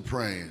she's been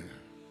praying.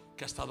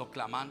 que ha estado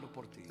clamando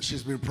por ti.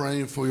 She's been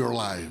praying for your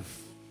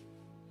life.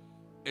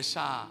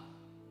 Esa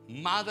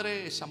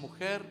madre, esa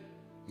mujer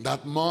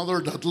That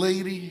mother, that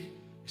lady,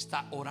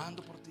 está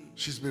orando por ti,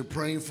 she's been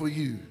praying for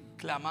you.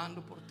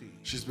 clamando por ti.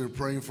 She's been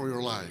praying for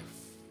your life.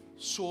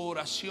 Su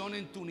oración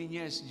en tu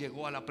niñez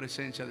llegó a la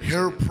presencia del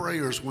Her Señor.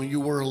 prayers when you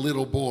were a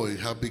little boy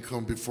have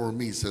become before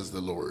me, says the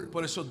Lord.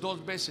 Por eso 2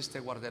 veces te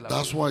guardé la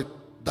That's vida.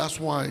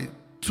 why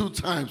 2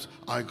 times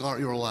I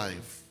guard your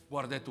life.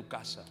 Guardé tu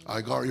casa.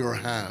 I guard your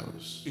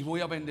house. Y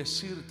voy a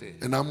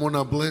bendecirte. And I'm going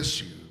to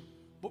bless you.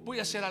 Voy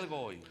a hacer algo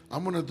hoy.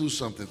 I'm going to do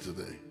something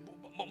today.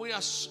 Voy a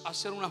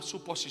hacer una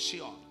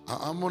suposición.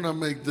 I'm going to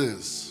make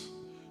this.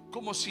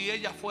 Como si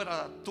ella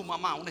fuera tu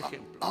mamá, un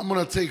ejemplo. I'm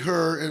going to take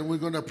her and we're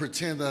going to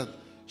pretend that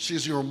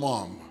she's your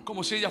mom.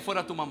 Como si ella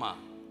fuera tu mamá.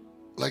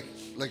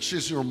 Like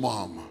she's your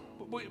mom.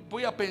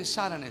 Voy a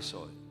pensar en eso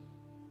hoy.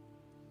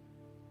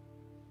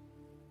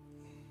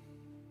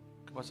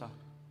 ¿Qué pasa?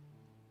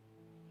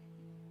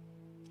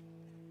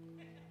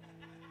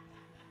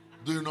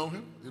 Do you know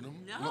him? You know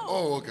him? No.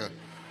 Oh, okay.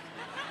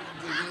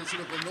 Si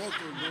lo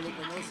conozco, no lo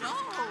conoce. No,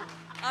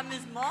 I'm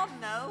his mom,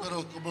 no.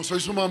 Pero como soy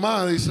su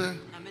mamá, dice.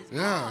 I'm his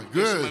Yeah,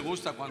 mom. Eso me good.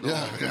 gusta cuando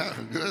Yeah,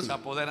 good. se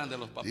apoderan de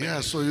los papeles.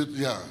 Yeah, so you,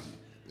 yeah.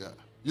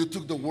 You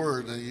took the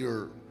word and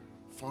you're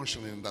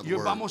functioning in that Y hoy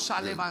word. vamos a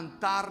Yeah.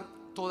 levantar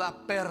toda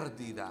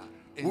pérdida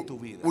en tu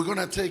vida. We're going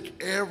to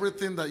take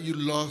everything that you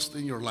lost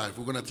in your life.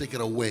 We're going to take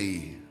it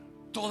away.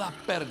 Toda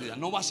pérdida.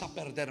 No vas a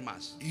perder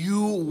más.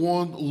 You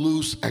won't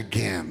lose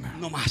again.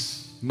 No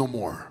más. No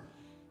more.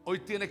 Hoy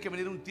tiene que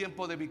venir un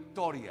tiempo de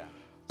victoria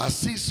A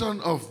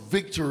season of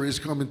victory is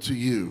coming to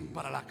you.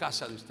 para la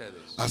casa de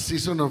ustedes. A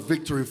season of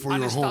victory for Han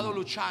your estado home.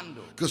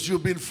 luchando. Because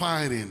you've been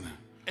fighting.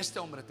 Este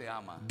hombre te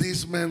ama.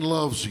 This man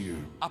loves you.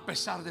 A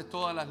pesar de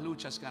todas las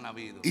luchas que han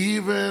habido.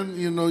 Even,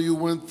 you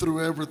went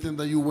through everything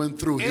that you went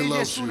through. He Ella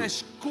loves es un you.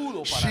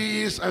 escudo para She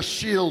ti. is a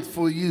shield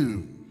for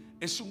you.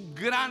 Es un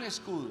gran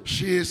escudo.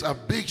 She is a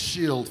big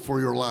shield for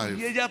your life.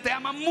 Y ella te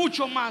ama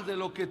mucho más de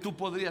lo que tú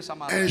podrías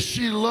amar. And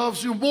she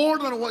loves you more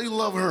than what you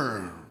love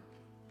her.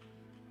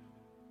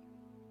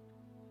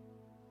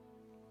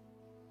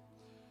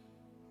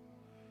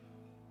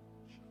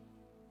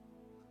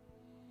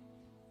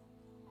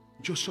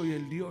 Yo soy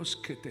el Dios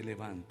que te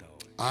levanta hoy.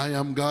 I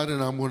am God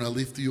and I'm going to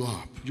lift you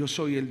up. Yo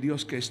soy el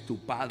Dios que es tu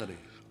Padre.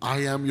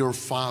 I am your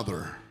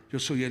Father. Yo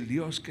soy el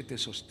Dios que te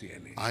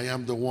sostiene. I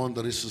am the one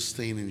that is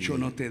sustaining Yo you.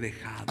 no te he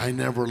dejado I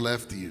never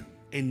left you.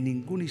 en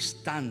ningún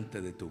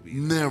instante de tu vida.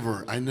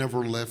 Never. I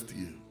never left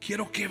you.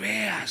 Quiero que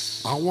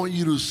veas. I want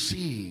you to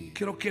see.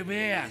 Quiero que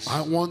veas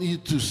I want you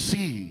to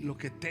see lo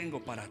que tengo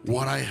para ti.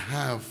 what I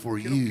have for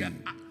Quiero que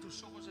you.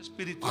 tus ojos I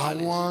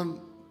espirituales want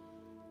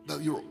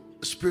that your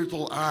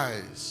spiritual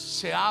eyes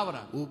se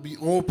abran will be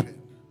open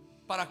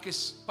para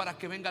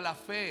que venga la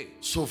fe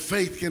so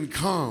faith can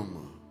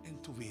come en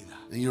tu vida.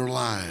 in your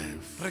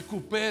life.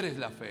 Recuperes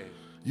la fe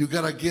You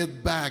got to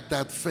get back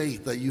that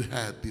faith that you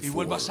had y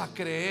before. vuelvas a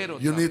creer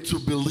You otra need vez. to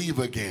believe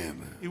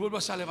again. Y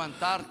vuelvas a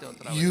levantarte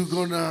otra You're vez.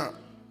 going to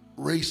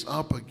raise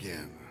up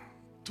again.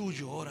 Tú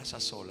lloras a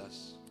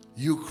solas.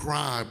 You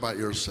cry by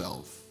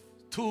yourself.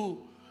 Tú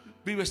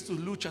vives tus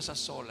luchas a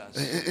solas.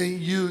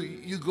 And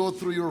you go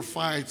through your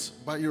fights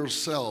by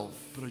yourself.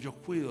 Pero yo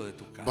cuido de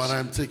tu But casa.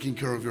 I'm taking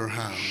care of your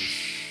house.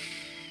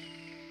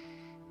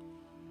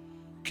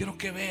 Quiero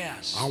que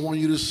veas. I want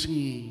you to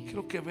see.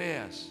 Quiero que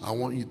veas. I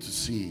want you to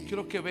see.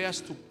 Quiero que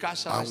veas tu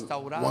casa I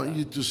restaurada. want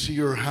you to see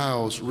your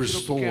house Quiero que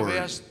restored.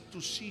 veas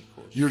tus hijos.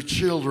 Your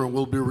children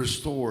will be Quiero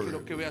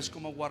restored. que veas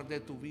cómo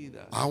guardé tu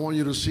vida. I want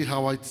you to see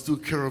how I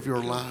took care of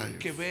your life.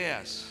 Que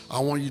veas. I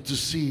want you to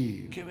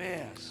see. Que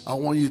veas I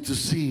want you to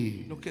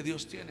see lo que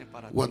Dios tiene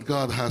para ti. what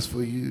God has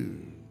for you.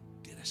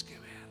 Tienes que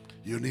ver.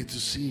 You need to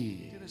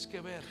see. Tienes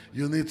que ver.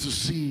 You need to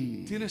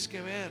see. Tienes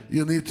que ver.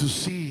 You need to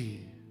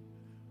see.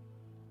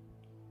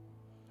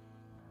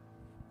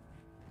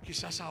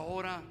 Quizás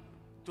ahora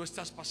tú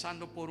estás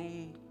pasando por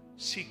un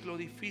ciclo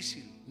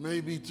difícil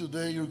Maybe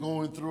today you're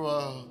going through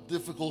a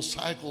difficult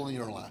cycle in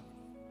your life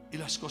y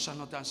las cosas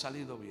no te han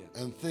salido bien.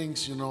 and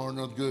things, are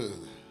not good.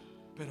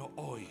 Pero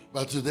hoy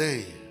But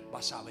today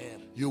vas a ver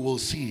you will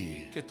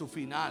see que tu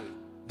final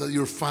that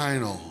your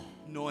final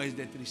no es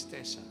de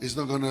tristeza, is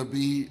not going to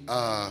be,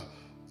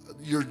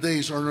 your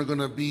days are not going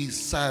to be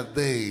sad es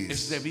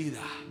days, de vida,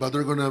 but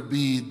they're going to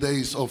be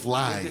days of es de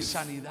life,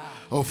 sanidad.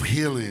 of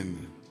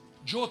healing.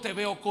 Yo te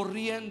veo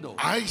corriendo,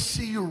 I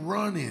see you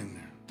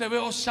running. te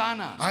veo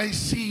sana, I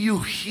see you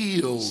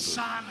healed.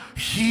 sana,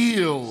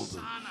 Healed.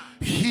 sana,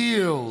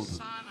 Healed.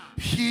 sana,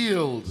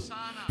 Healed.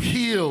 sana,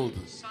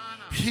 Healed.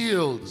 sana,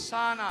 Healed.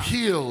 sana,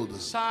 Healed.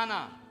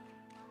 sana.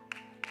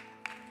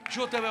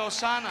 Yo te veo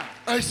sana.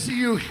 I see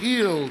you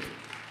healed.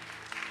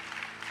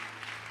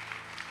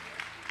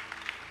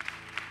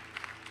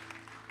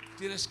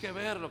 Tienes que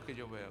ver lo que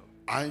yo veo.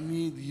 I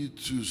need you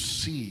to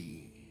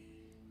see.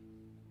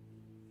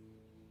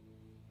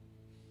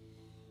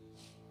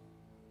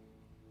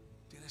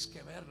 Tienes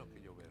que ver lo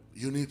que yo veo.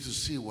 You need to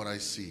see what I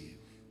see.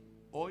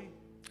 Hoy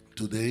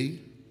Today,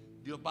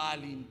 Dios va a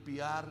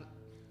limpiar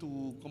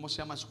tu, ¿cómo se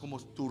llama eso? Como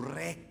tu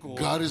récord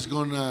God is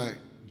going to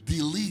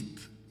delete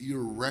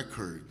your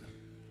record,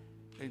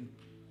 en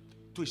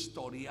tu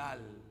historial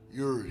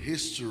your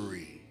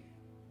history,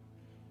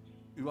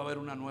 y va a haber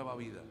una nueva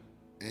vida.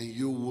 and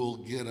you will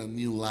get a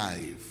new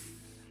life.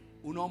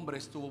 Un hombre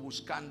estuvo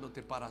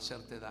buscándote para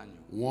hacerte daño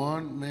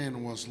One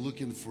man was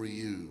looking for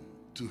you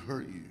to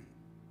hurt you,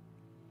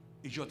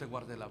 y yo te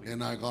guardé la vida.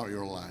 and I got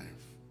your life.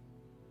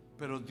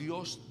 Pero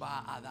Dios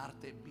va a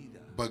darte vida.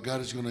 But God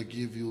is going to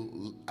give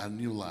you a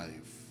new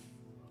life.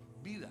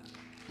 Vida,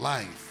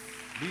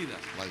 Life. vida.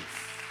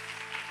 Life.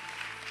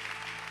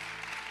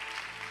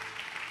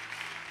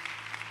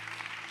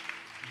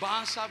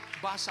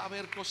 Vas a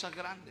ver cosas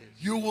grandes.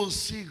 You will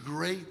see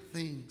great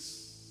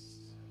things.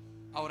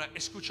 Ahora,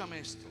 escúchame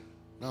esto.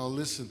 Now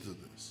listen to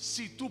this.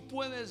 Si tú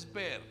puedes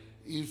ver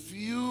If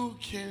you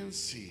can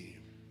see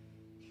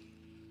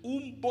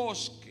un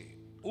bosque,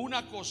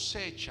 una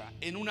cosecha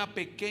en una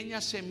pequeña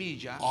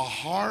semilla, a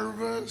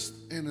harvest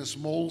in a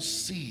small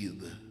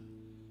seed,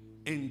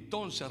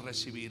 entonces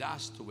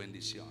recibirás tu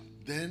bendición.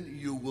 then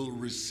you will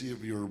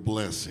receive your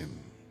blessing.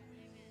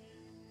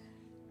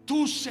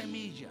 Tu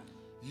semilla,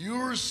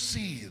 Your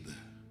seed,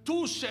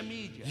 tu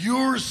semilla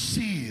your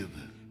seed.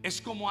 es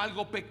como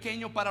algo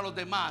pequeño para los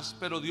demás,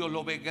 pero Dios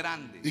lo ve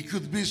grande. It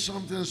could be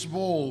something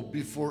small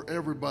before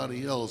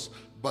everybody else,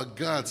 but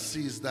God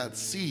sees that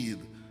seed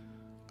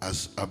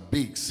as a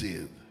big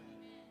seed.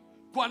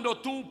 Cuando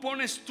tú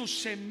pones tu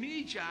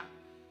semilla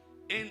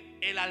en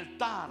el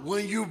altar,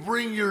 When you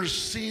bring your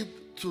seed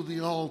to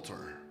the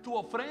altar, tu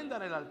ofrenda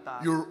en el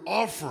altar, your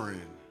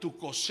offering, tu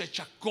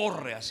cosecha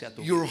corre hacia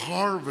tu your vida.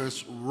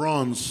 harvest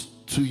runs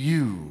to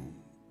you.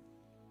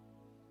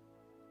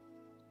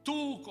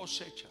 Tu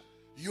cosecha.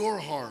 Your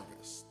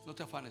harvest. No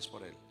te afanes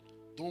por él.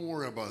 Don't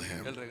worry about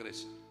Él him.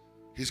 regresa.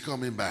 He's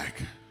coming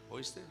back.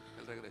 ¿Oíste?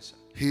 Él regresa.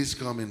 He's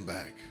coming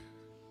back.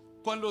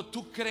 Cuando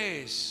tú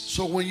crees,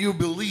 So when you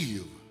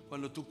believe, el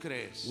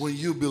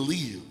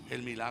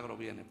milagro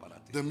viene para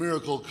ti. the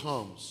miracle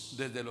comes.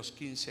 Desde los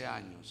 15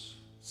 años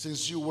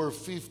Since you were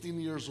 15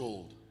 years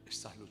old,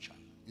 estás luchando.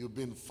 you've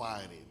been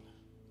fighting.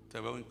 Te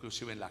veo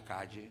inclusive en la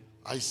calle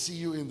I see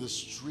you in the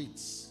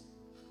streets.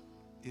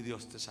 y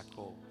Dios te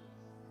sacó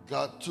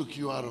God took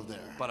you out of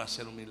there para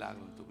hacer un milagro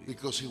en tu vida.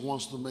 because He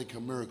wants to make a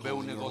miracle Veo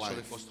un in your negocio de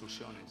life.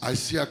 construcciones. I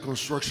see a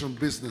construction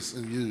business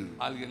in you.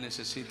 Alguien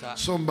necesita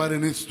Somebody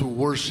needs to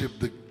worship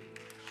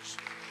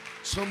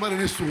Somebody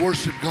needs to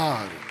worship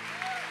God.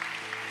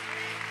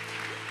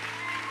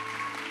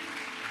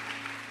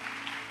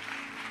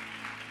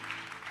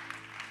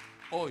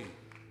 hoy.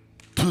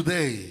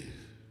 Today,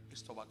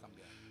 Esto va a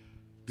cambiar.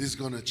 this is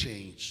going to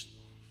change.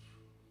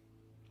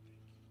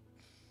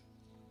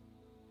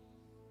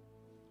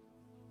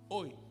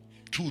 Hoy,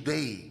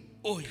 Today,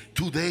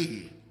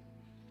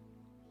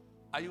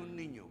 hay un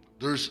niño.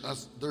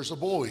 there's a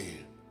boy.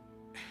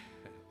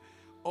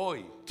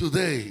 Hoy,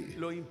 Today,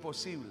 lo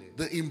imposible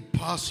the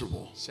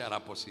impossible se hará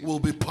posible. will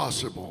be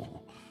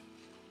possible.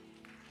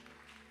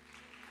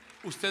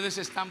 Ustedes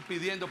están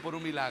pidiendo por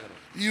un milagro.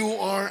 You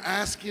are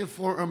asking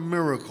for a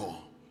miracle.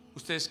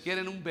 Ustedes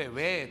quieren un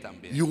bebé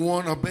también. You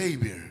want a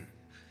baby.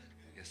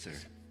 Yes, sir.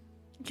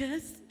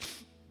 Yes.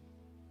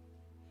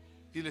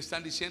 Y le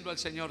están diciendo al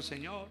Señor,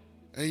 Señor,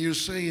 And you're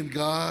saying,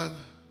 God,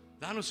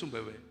 danos un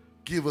bebé.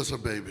 give us a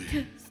baby.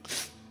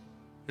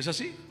 ¿Es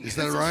así? Is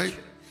that right?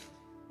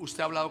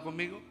 ¿Usted ha hablado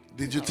conmigo?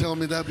 Did you tell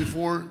me that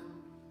before?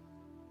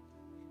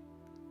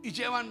 Y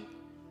llevan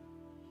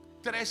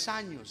 3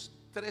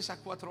 a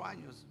 4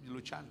 años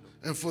luchando.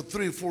 And for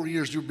 3-4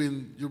 years you've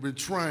been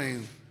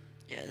trying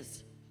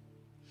Yes.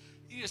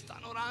 Y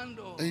están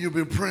orando. and you've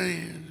been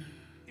praying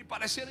Y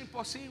pareciera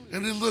imposible.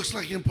 and it looks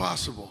like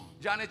impossible.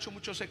 Ya han hecho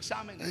muchos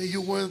exámenes. And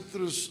you went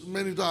through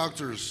many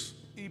doctors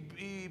Y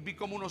vi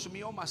como unos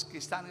miomas que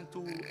están en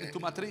tu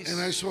matriz. and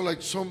I saw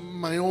like some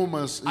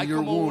myomas in Hay your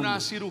como womb una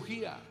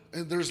cirugía.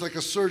 and there's like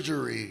a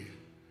surgery.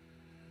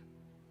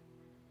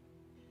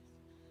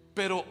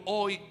 Pero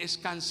hoy es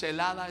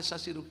cancelada esa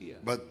cirugía.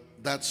 But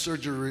that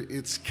surgery,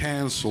 it's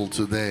canceled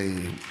today.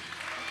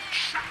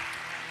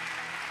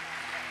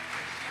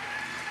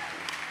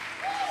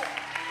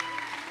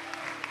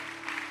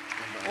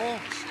 Oh.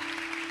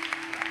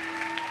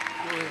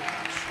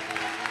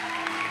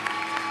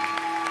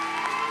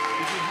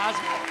 If it has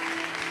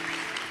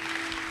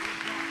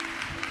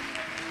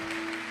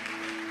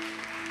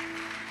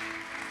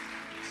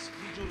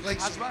Like-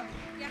 husband?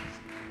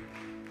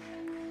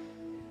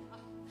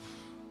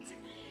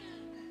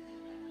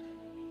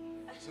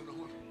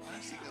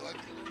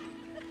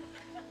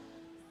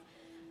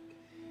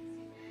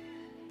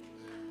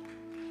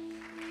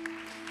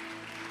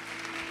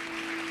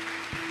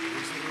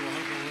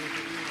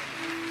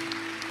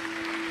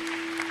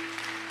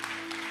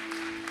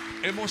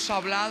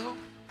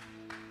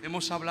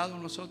 Hemos hablado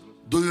nosotros.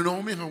 Do you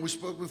know me? Have we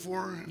spoke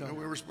before? No. Have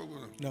we ever spoke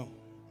with him? No.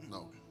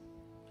 No.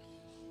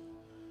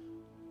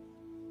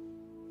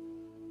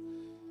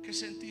 ¿Qué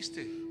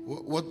sentiste?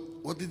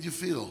 What did you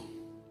feel?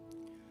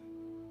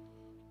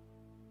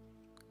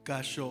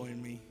 God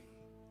showing me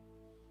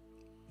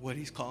what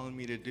He's calling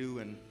me to do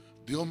and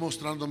Dios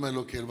mostrándome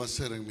lo que Él va a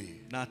hacer en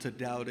mí. not to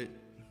doubt it.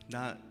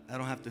 I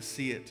don't have to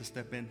see it to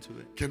step into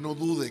it. Que no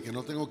dude, que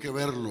no tengo que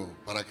verlo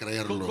para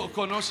creerlo.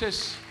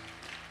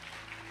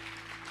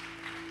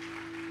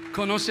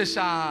 ¿Conoces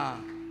a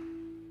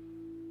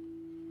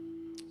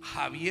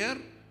Javier?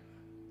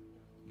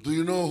 Do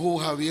you know who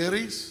Javier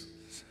is?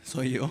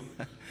 Soy yo.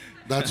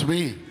 That's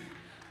me.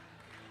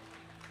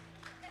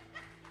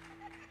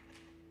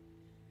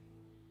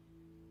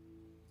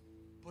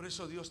 Por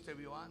eso Dios te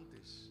vio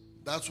antes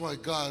That's why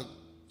God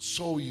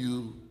saw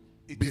you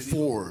Y te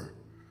before.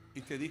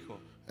 y te dijo,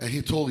 And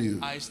He told you,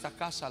 a esta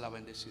casa la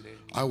bendeciré,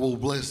 I will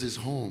bless this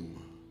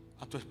home.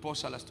 a tu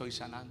esposa la estoy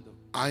sanando,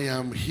 I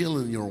am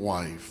healing your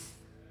wife.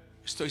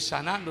 estoy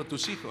sanando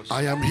tus hijos.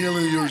 I am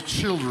healing your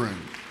children.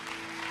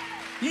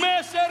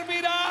 Me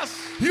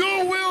servirás,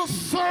 You will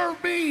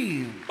serve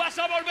me. vas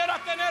a volver a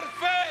tener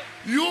fe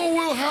You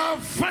will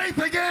have faith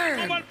como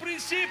again. al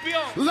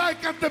principio.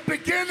 Like at the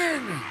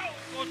beginning.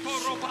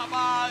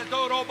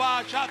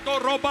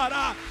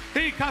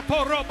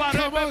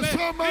 Come on,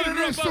 somebody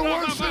needs to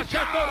worship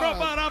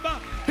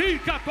God.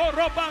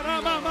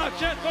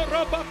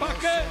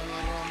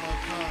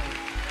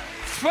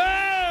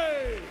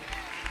 Fe.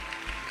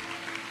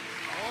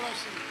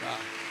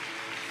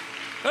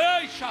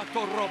 Ey,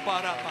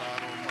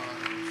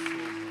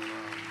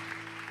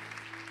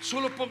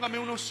 solo póngame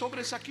unos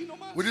sobres aquí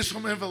nomás. We just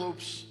some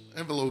envelopes.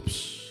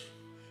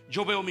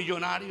 Yo veo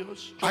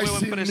millonarios, yo I veo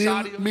see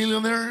empresarios,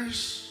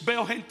 millionaires,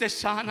 veo gente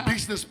sana,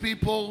 business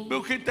people.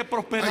 veo gente I see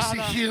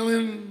prosperada,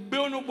 healing,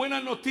 veo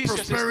buenas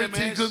noticias este prosperity,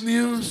 mes. good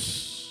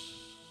news.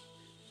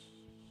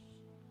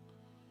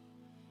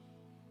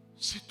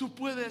 Si tú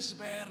puedes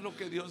ver lo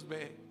que Dios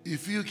ve,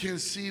 If you can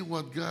see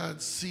what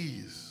God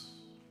sees,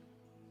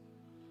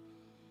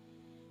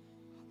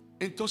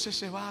 entonces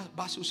va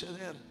a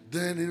suceder.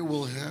 then it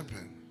will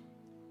happen.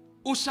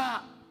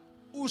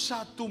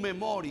 Usa tu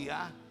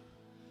memoria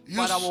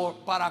Use,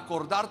 para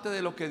acordarte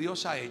de lo que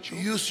Dios ha hecho.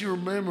 use your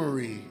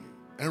memory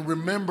and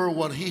remember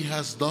what He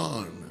has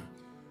done.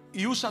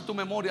 Y usa tu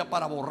memoria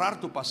para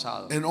borrar tu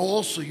pasado. And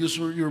also use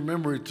your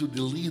memory to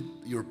delete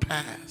your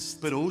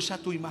past. Pero usa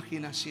tu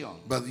imaginación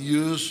But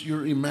use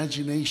your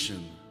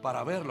imagination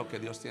para ver lo que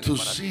Dios tiene to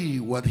para ti. see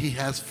what He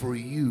has for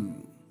you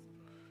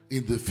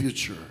in the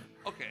future.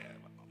 Ok,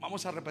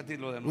 vamos a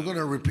repetirlo de We're going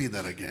nuevo. to repeat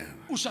that again.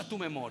 Usa tu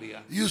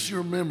memoria Use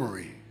your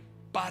memory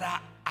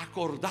para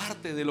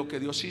acordarte de lo que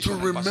Dios hizo to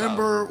en el pasado.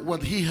 remember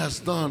what He has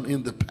done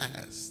in the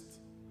past.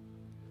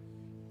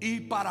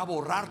 Y para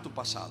borrar tu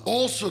pasado.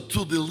 Also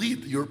to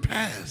delete your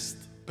past.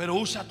 Pero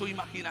usa tu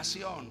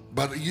imaginación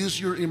But use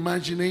your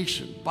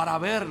imagination para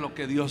ver lo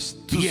que Dios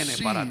to tiene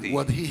see para ti.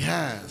 what He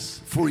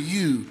has for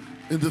you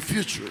in the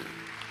future.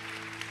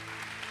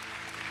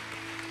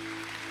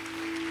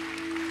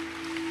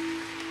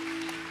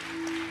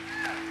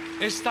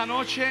 Esta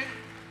noche,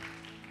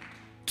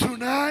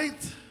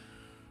 Tonight,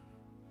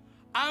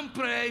 I'm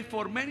praying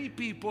for many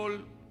people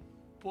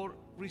for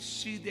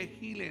receive the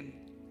healing.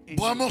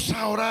 vamos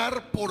a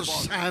orar por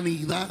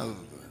sanidad.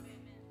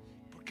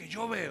 Porque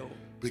yo veo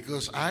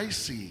Because I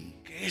see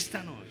que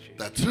esta noche,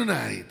 that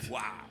tonight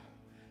wow,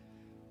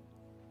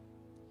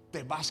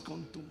 te vas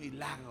con tu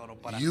milagro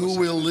para you cosas.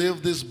 will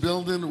leave this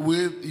building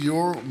with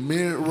your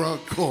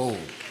miracle.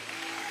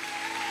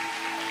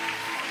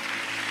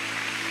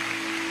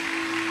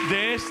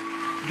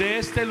 De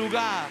este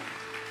lugar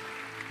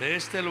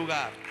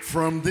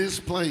From this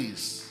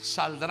place,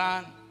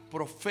 saldrán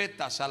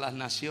profetas a las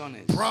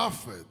naciones.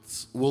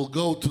 prophets will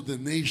go to the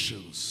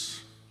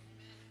nations.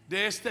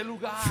 De este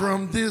lugar,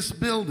 From this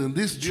building,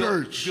 this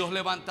church, Dios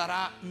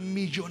levantará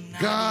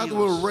God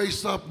will millonarios.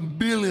 raise up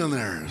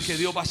billionaires. Que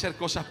Dios va a hacer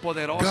cosas God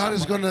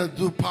is poderosas. going to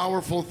do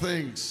powerful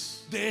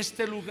things. De este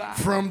lugar,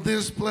 From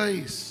this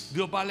place,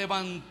 Dios va a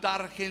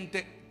levantar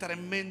gente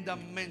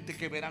tremendamente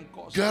que verán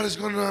cosas. God is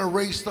going to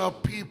raise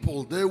up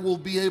people. They will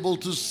be able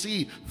to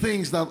see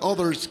things that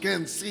others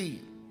can't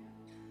see.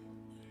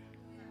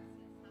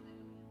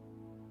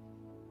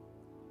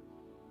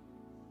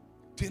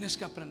 Tienes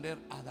que aprender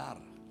a dar.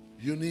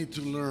 You need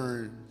to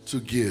learn to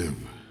give.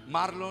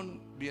 Marlon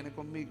viene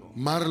conmigo.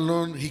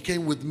 Marlon, he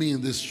came with me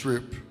in this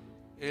trip.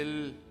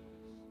 Él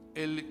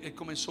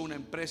comenzó una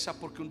empresa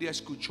porque un día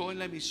escuchó en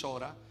la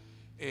emisora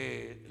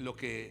lo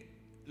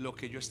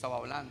que yo estaba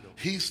hablando.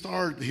 He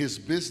started his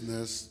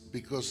business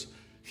because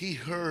he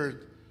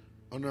heard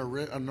on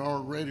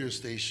our radio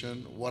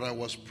station what I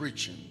was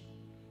preaching.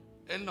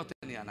 Él no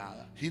tenía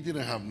nada, He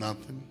didn't have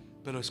nothing,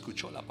 pero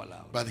escuchó la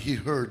palabra. but he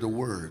heard the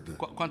word.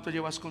 ¿Cuánto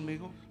llevas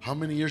conmigo? How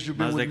many years you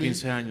been Más de with me?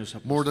 15 años.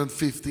 apóstol. More than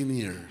 15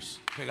 years.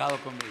 Pegado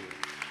conmigo.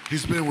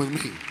 He's been with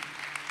me.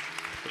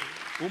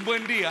 Un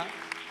buen día,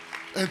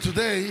 And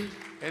today,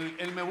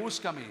 él me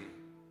busca a mí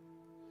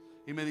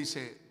y me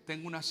dice,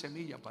 tengo una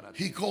semilla para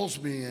ti. he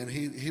calls me and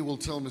he will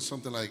tell me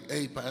something like,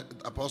 hey,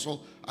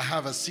 Apostle, I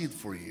have a seed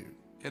for you.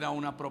 Era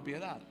una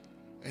propiedad,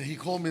 And he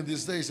called me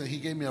these days and he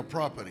gave me a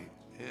property,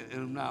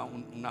 era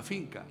una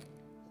finca.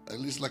 at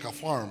least like a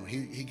farm.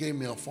 He gave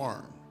me a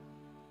farm.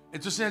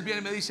 Entonces él viene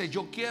y me dice,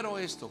 yo quiero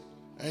esto.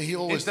 And he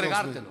always tells me,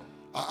 Entregártelo.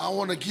 I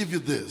want to give you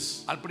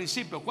this. Al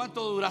principio,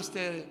 ¿cuánto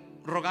duraste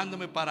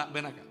rogándome para,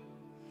 ven acá?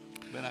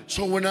 Ven acá.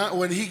 So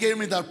when he gave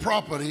me that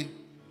property,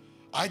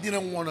 I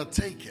didn't want to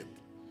take it.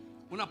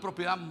 Una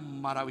propiedad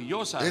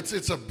maravillosa,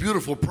 It's a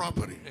beautiful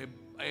property.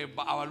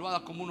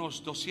 evaluada como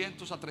unos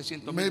 200 a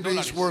 300 mil Maybe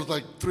it's dólares. worth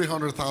like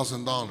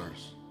 $300,000.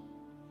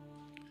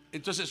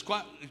 Entonces,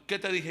 ¿qué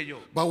te dije yo?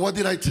 But what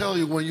did I tell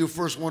you when you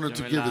first wanted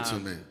to Que me give la- it to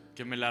me?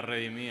 Que me la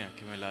redimía,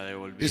 que me la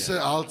devolvía. He said,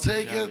 I'll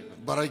take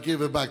it, but I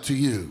give it back to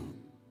you.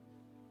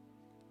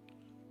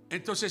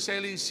 Entonces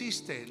él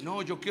insiste,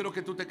 no, yo quiero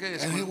que tú te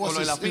quedes And he con was lo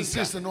de la finca.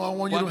 insisting, no, I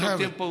want you to ¿Cuánto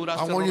have it. tiempo I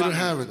duraste want you to rogando?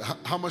 have it.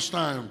 How much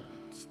time?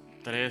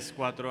 3,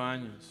 4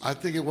 años. I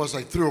think it was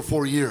like 3 or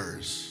 4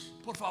 years.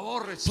 Por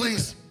favor, recibe.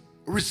 Please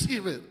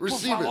receive it.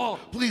 Receive favor.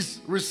 it. Please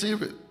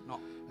receive it. No,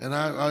 And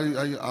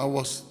I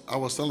was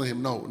telling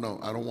him, no,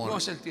 I don't no want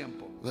es it. el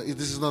tiempo.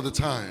 This is not the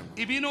time.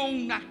 Y vino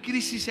una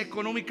crisis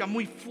económica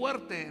muy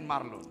fuerte en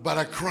Marlon. But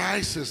a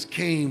crisis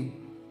came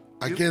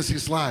against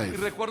his Y life.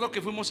 recuerdo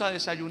que fuimos a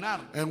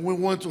desayunar. And we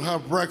went to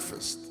have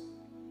breakfast.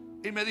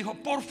 Y me dijo,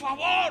 por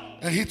favor.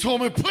 And he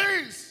told me,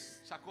 please.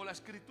 Sacó la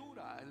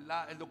escritura,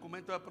 el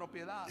documento de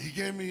propiedad. He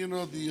gave me,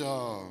 the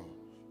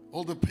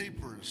all the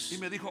papers, Y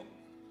me dijo,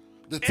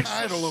 the "Eso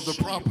title of the es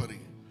suyo." property.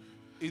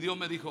 Y Dios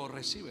me dijo,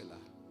 recíbela.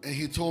 And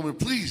he told me,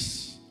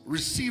 please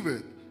receive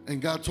it.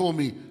 And God told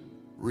me,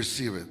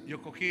 receive it. Yo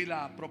cogí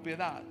la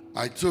propiedad.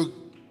 I took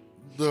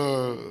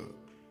the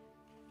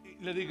Y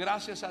le di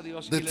gracias a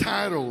Dios. the y le dije,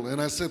 title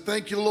and I said,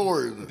 thank you,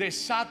 Lord.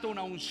 desato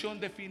una unción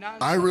de I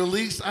finanzas.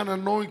 released an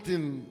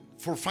anointing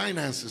for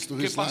finances to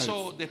 ¿Qué his life.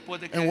 pasó después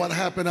de que And what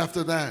happened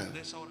after that? de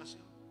esa oración?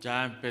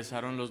 Ya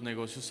empezaron los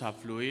negocios a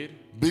fluir.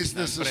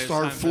 Businesses La empresa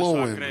start empezó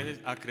flowing.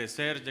 a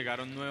crecer,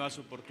 llegaron nuevas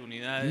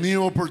oportunidades.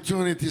 New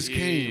opportunities y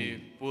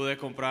came. pude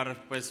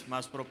comprar pues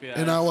más propiedades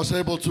And I was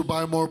able to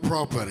buy more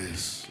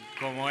properties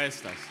como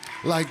estas.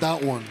 like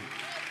that one.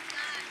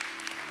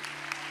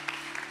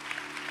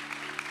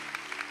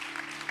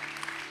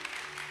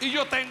 Y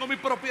yo tengo mi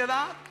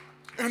propiedad,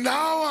 And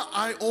now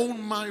I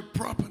own my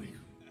property.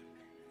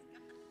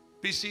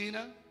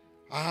 piscina,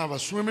 I have a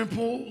swimming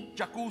pool,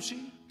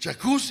 jacuzzi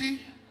jacuzzi,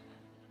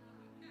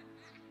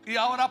 y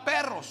ahora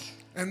perros.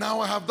 and now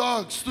I have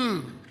dogs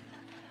too.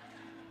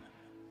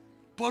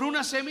 Por una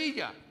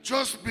semilla.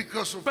 Just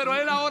because of Pero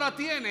él ahora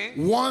tiene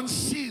one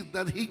seed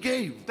that he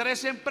gave.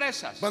 3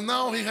 empresas. But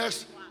now he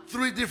has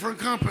 3 different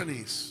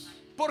companies.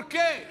 ¿Por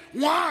qué?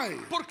 Why?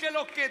 Porque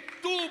lo que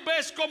tú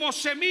ves como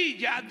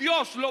semilla,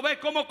 Dios lo ve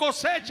como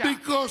cosecha.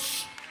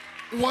 Because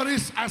what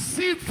is a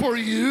seed for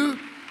you,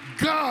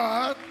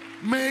 God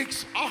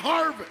makes a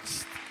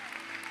harvest.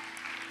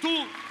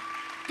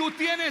 Tú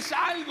tienes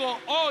algo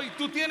hoy,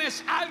 tú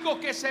tienes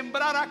algo que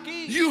sembrar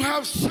aquí. You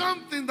have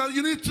something that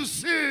you need to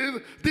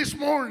seed this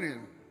morning.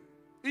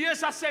 Y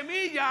esa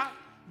semilla,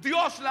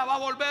 Dios la va a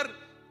volver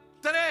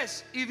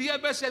 3 y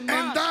 10 veces And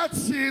más. that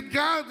seed,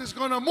 God is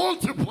going to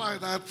multiply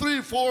that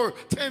 3, 4,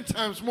 10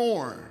 times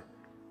more.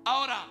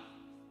 Ahora,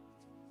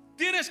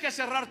 tienes que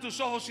cerrar tus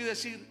ojos y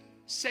decir,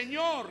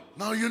 Señor,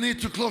 Now you need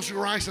to close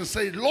your eyes and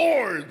say,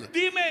 Lord,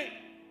 dime,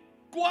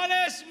 ¿cuál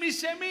es mi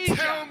tell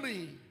semilla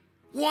me,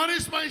 what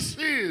is my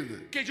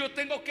seed? que yo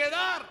tengo que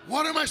dar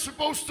What am I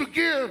supposed to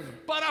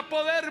give para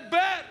poder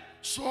ver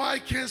so I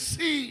can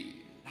see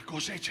la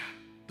cosecha?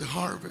 the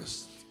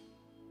harvest?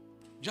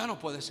 Ya no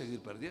puedes seguir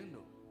perdiendo.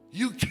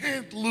 You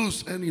can't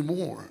lose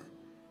anymore.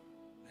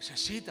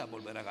 Necesitas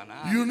volver a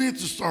ganar. You need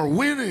to start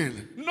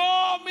winning.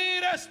 No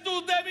mires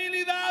tus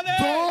debilidades.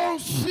 Don't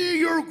see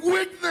your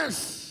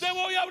weakness. Te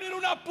voy a abrir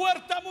una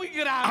puerta muy I'm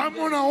grande.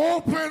 going to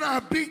open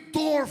a big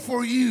door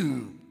for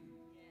you.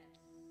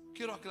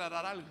 Quiero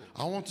aclarar algo.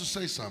 I want to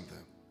say something.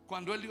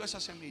 Cuando él dio esa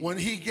semilla, When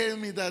he gave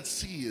me that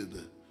seed,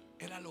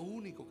 era lo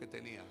único que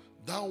tenía.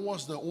 that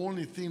was the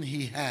only thing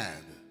he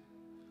had.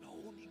 Lo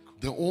único.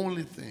 The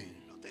only thing.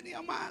 No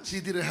tenía más. He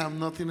didn't have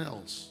nothing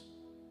else.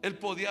 Él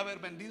podía haber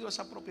vendido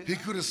esa He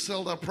propiedad could have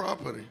sold that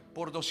property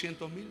por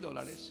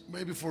 $200,000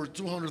 maybe for y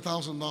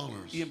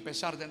 $200,000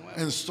 empezar de nuevo.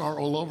 and start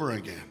all over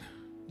again.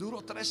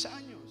 Duró 3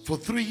 años. For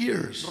 3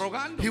 years,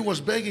 Rogando. he was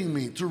begging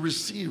me to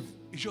receive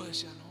Y yo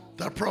decía, no,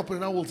 that property.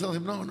 And I will tell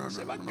him, no,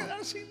 se va a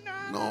quedar sin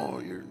nada.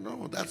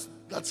 no,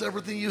 that's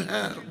everything you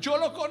have. Yo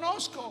lo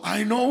conozco.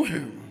 I know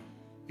him.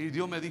 Y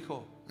Dios me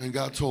dijo, And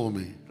God told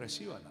me,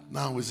 recíbala.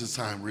 now is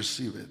the time,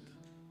 receive it.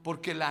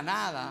 Porque la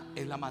nada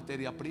es la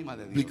materia prima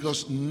de Dios.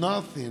 Because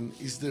nothing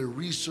is the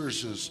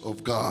resources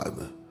of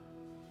God.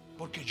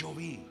 Porque yo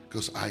vi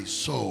Because I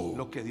saw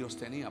lo que Dios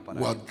tenía para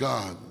él. what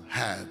God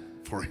had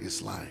for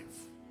his life.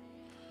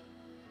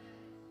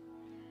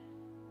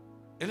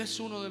 Él es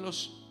uno de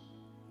los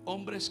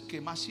hombres que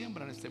más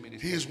siembran en este He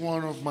ministerio. is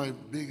one of my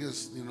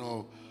biggest,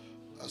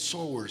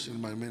 sowers in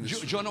my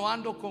ministry. Yo no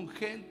ando con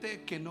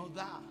gente que no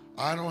da.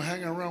 I don't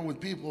hang around with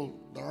people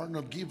that are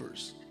not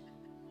givers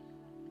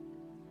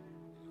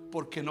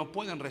Porque no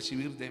pueden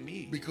recibir de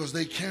mí because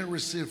they can't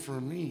receive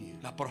from me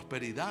la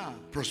prosperidad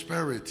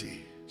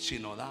prosperity si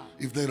no da.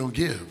 if they don't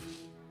give.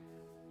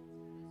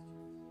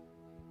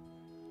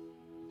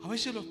 A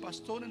veces los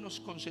pastores nos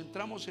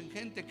concentramos en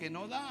gente que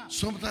no da.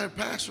 Sometimes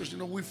pastors,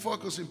 we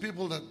focus in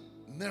people that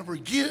never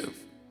give.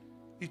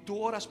 Y tú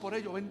oras por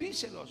ellos,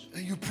 bendícelos.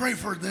 And you pray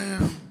for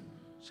them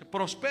Se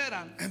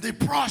prosperan and they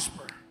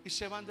prosper. y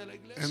se van de la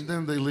iglesia. And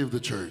then they leave the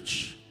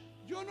church.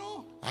 Yo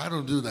no. I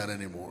don't do that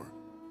anymore.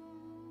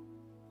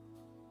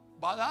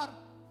 ¿Va a dar?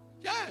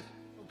 Yes.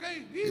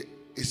 Okay. Give.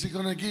 Is he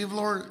going to give,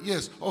 Lord?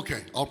 Yes.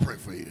 Okay, I'll pray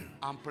for you.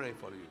 I'm praying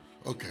for you.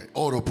 Okay,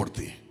 oro por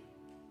ti.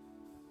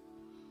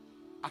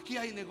 Aquí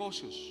hay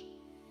negocios.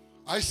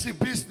 I see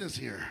business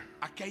here.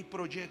 Aquí hay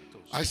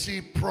proyectos. I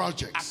see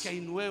projects. Aquí hay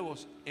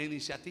nuevas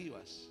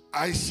iniciativas.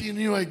 I see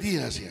new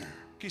ideas here.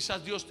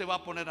 Quizás Dios te va a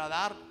poner a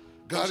dar.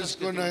 God cosas is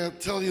que going tú- to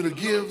tell you to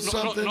give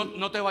something.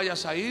 no te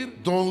vayas a ir.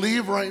 Don't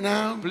leave right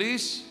now,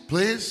 Please.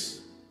 please.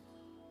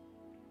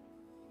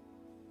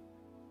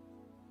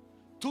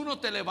 Tú no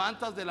te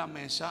levantas de la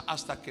mesa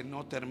hasta que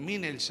no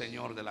termine el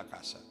Señor de la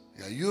casa.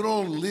 Yeah, you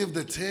don't leave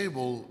the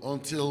table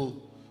until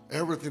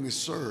everything is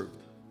served.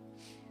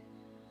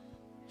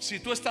 Si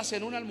tú estás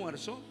en un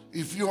almuerzo,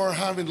 If you are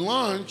having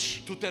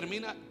lunch,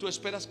 tú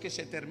esperas que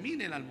se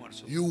termine el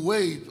almuerzo you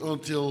wait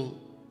until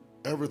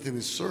everything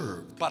is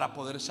served. para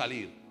poder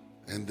salir.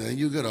 And then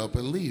you get up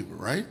and leave,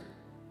 right?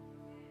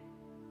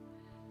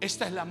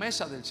 Esta es la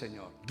mesa del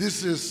Señor.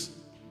 This is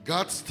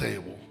God's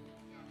table.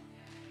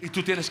 Y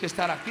tú tienes que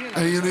estar aquí en la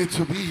And you mesa. need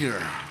to be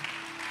here.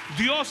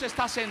 Dios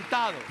está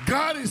sentado.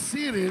 God is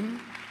sitting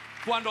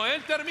Cuando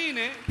Él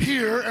termine,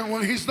 here, and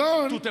when He's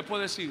tú done, te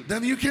puedes ir.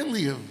 then you can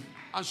leave.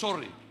 I'm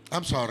sorry.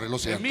 I'm sorry, lo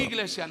En mi siento.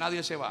 iglesia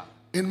nadie se va.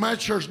 In my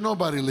church,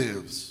 nobody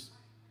lives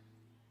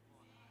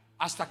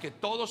Hasta que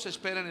todos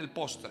esperen el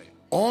postre.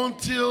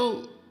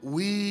 until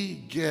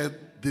we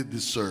get the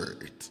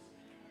dessert.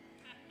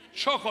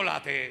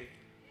 Chocolate.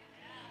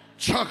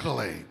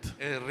 Chocolate.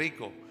 Es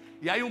rico.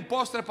 Y hay un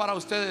postre para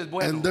ustedes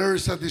bueno. And there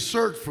is a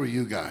dessert for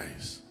you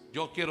guys.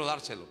 Yo quiero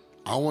dárselo.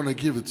 I want to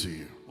give it to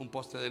you. Un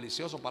postre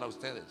delicioso para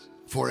ustedes.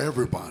 For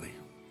everybody.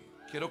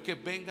 Quiero que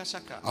vengas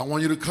acá. I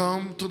want you to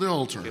come to the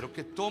altar. Quiero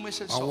que tomes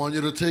el I sol. want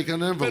you to take an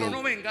Pero no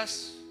envelope.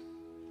 vengas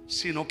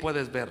si no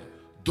puedes ver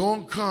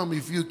Don't come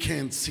if you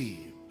can't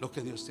see lo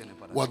que Dios tiene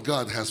para ti. what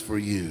God has for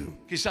you.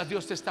 Quizás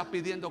Dios te está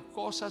pidiendo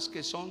cosas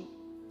que son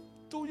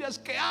tuyas,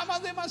 que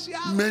amas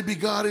demasiado. Maybe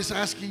God is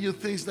asking you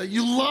things that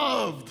you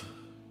loved.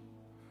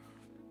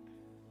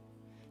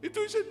 Y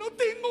tú dices, no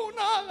tengo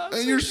nada.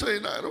 And you're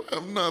saying, I don't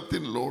have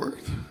nothing, Lord.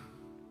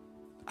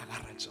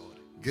 Agarra el sobre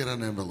Get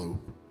an envelope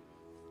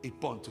y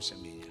pon tu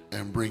semilla.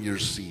 and bring your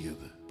seed,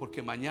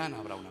 Porque mañana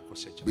habrá una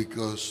cosecha.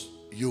 because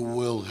you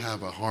will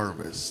have a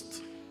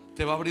harvest.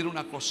 Te va a abrir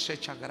una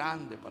cosecha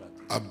grande para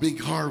ti. A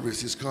big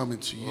harvest is coming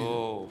to you.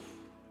 Oh.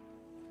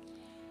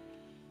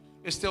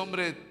 Este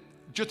hombre,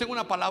 yo tengo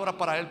una palabra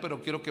para él, pero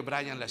quiero que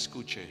Brian la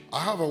escuche. I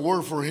have a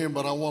word for him,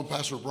 but I want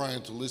Pastor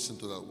Brian to listen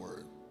to that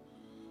word.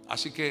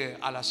 Así que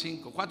a las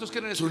 5. ¿Cuántos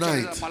quieren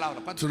escuchar la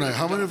palabra? ¿Cuántos Tonight, quieren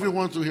how many escuchar of la you palabra?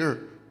 want to hear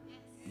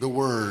the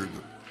word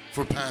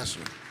for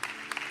Pastor?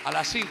 A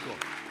las 5.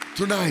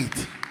 Tonight,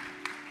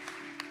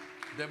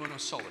 Deme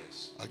unos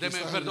sobres. Aquí Deme,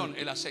 está perdón,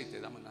 el aceite.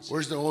 Dame el aceite.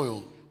 where's the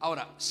oil?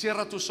 Ahora,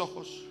 cierra tus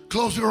ojos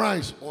Close your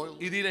eyes, oil.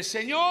 y dile,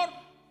 Señor,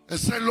 And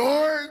say,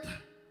 Lord,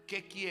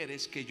 ¿qué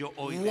quieres que yo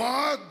hoy dé?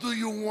 what do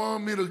you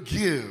want me to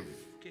give?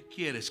 ¿Qué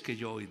quieres que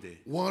yo hoy dé?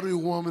 What do you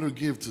want me to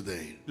give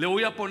today? Le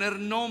voy a poner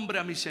nombre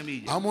a mi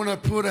semilla. I'm going to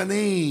put a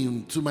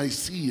name to my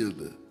seed.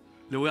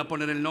 Le voy a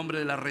poner el nombre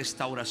de la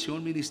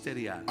restauración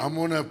ministerial. I'm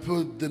going to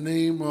put the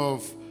name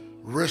of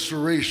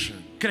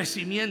restoration,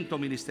 Crecimiento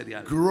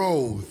ministerial.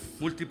 growth,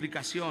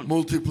 Multiplicación.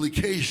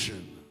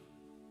 multiplication,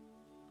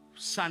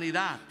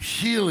 Sanidad.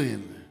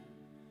 healing.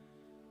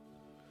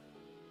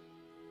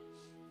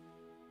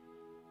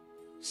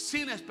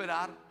 Sin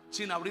esperar,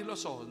 sin abrir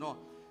los ojos. No.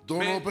 Don't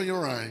Ve, open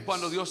your eyes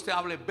cuando Dios te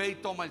hable, ve y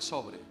toma el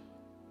sobre.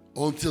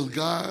 until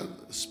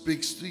God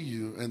speaks to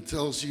you and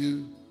tells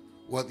you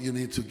what you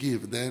need to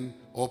give. Then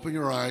open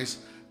your eyes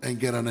and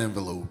get an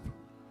envelope.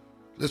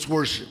 Let's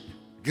worship.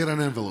 Get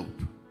an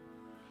envelope.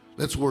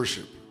 Let's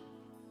worship.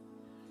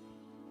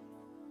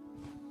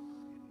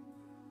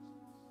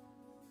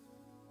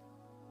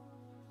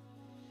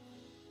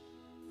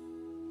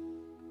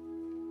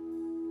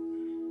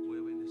 Voy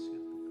a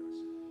bendecir tu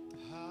casa.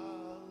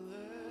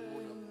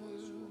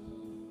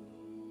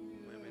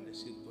 Voy a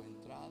bendecir tu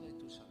entrada y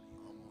tu salida.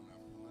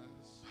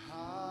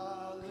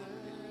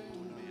 Tú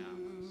me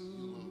amas.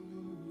 Tú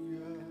me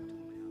amas,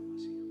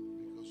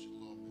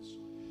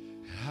 hijo.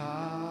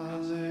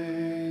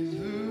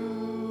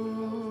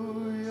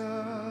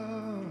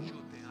 Yo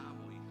te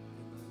amo, hijo.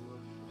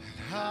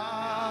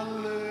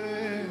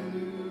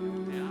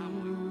 Te amo,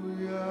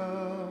 hijo.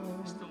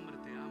 Este hombre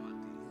te ama a ti.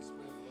 No estés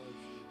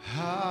preocupado.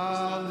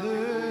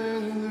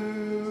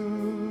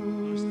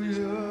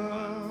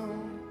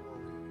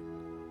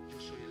 Yo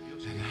soy el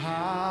Dios que te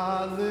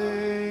carga.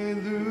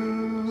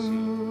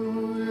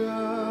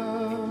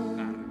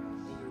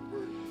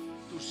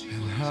 Tus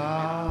hijos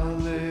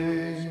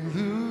dicen,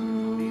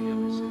 familia,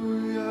 mi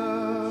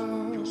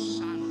Señor. Yo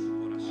sano tu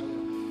corazón.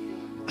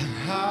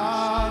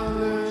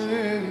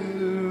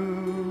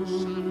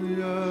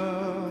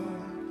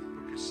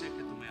 Porque sé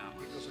que tú me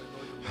amas.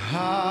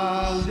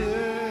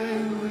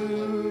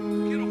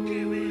 Quiero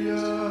que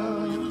veas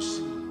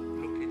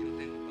lo que yo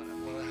tengo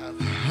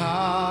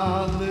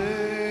para ti.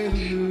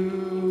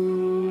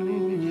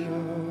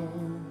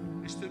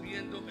 Estoy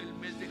viendo el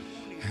mes de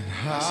junio.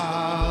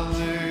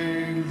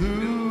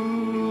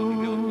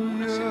 Y veo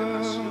una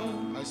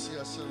celebración. I see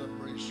a Y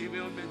celebration.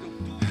 veo el mes de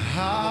octubre.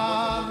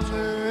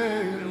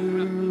 Veo un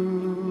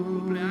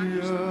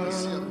cumpleaños. I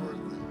see a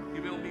birthday. Y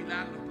veo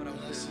milagros para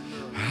ustedes.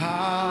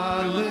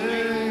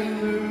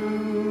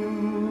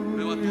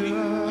 Veo a tu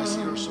hijo I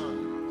see your son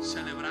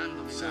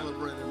celebrando milagros.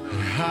 celebrating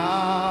miracles.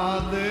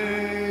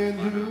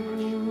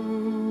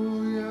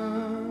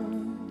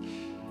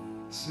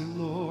 Say,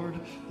 Lord,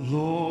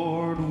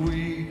 Lord,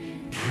 we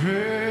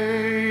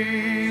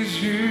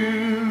praise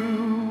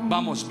you.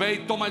 Vamos, ve y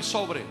toma el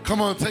sobre.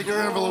 Come on, take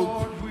your envelope.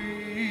 Lord,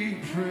 we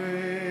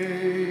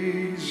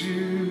praise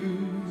you.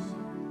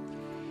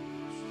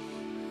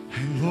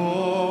 And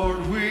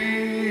Lord,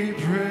 we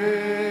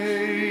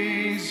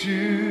praise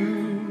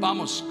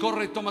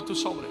Corre y toma tu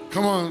sobre.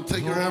 Come on,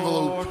 take your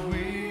envelope.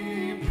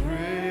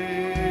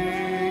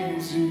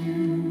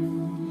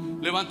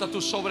 Levanta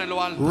tu sobre en lo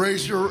alto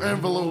Raise your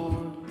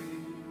envelope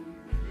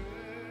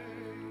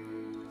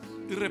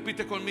y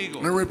repite conmigo.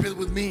 and repeat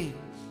with me.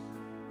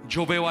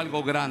 Yo veo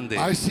algo grande.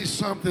 I see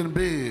something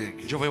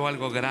big. Yo veo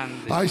algo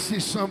grande. I see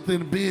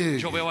something big.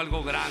 Yo veo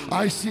algo grande.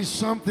 I see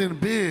something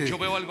big. Yo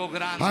veo algo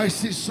grande. I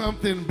see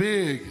something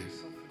big.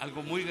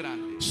 Algo muy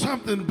grande.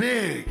 Something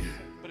big.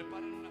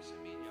 Preparen una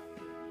semilla.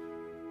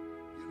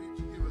 You need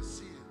to give a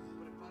seed.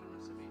 Prepara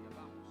una semilla.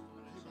 Vamos.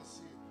 Give a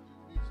seed.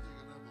 You need to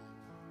take an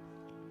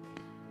envelope.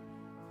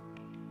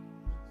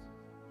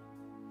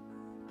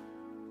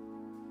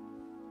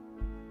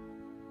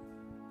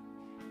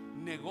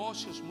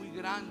 Negocios muy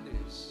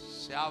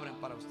grandes se abren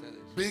para ustedes.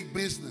 Big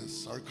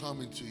business are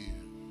coming to you.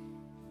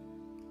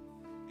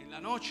 En la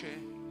noche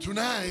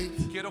Tonight,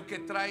 quiero que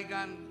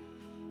traigan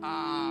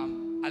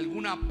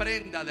alguna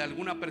prenda de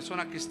alguna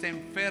persona que esté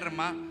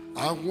enferma.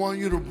 I want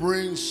you to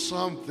bring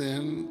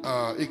something.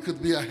 It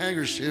could be a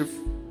handkerchief,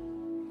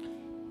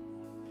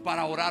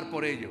 Para orar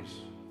por ellos.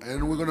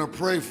 and we're going to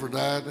pray for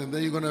that, and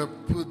then you're going to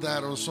put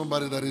that on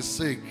somebody that is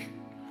sick.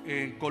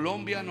 En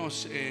Colombia no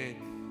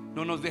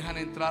nos dejan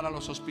entrar a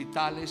los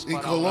hospitales. In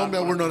para Colombia,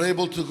 orar we're por- not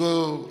able to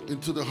go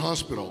into the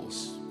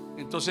hospitals.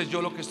 Entonces yo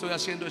lo que estoy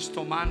haciendo es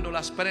tomando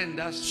las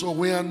prendas So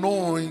we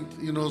anoint,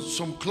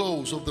 some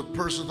clothes of the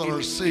persons that are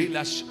y sick,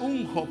 las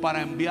unjo para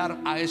enviar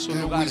a esos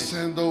and we lugares.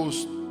 send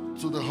those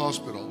to the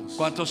hospitals.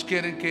 ¿Cuántos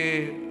quieren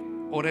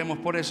que oremos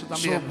por eso So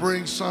también?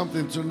 bring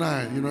something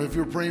tonight. If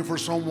you're praying for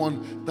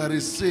someone that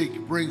is sick,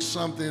 bring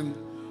something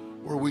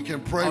where we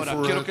can pray Ahora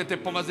for quiero it, que te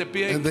pongas de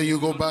pie and then you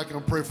go back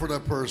and pray for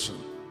that person.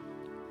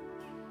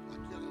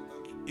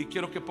 y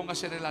quiero que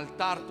pongas en el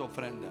altar tu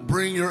ofrenda.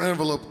 Bring your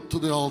envelope to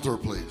the altar,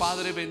 please.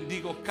 Padre,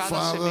 bendigo cada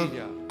Father,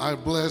 semilla. I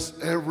bless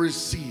every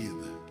seed.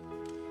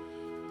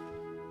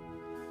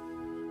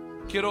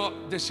 Quiero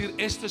decir,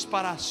 esto es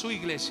para su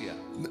iglesia.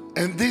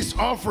 And this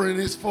offering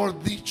is for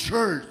the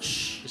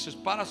church. Eso es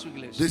para su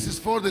iglesia. This is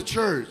for the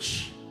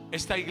church.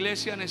 Esta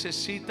iglesia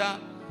necesita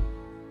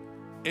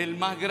el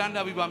más grande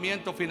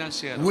avivamiento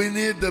financiero. We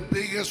need the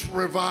biggest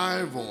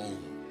revival.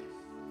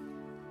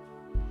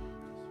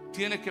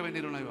 Tiene que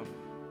venir un avivamiento.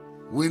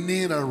 We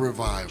need a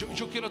revival.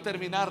 Yo quiero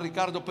terminar,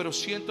 Ricardo, pero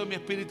siento en mi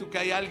espíritu que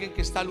hay alguien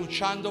que está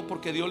luchando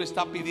porque Dios le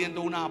está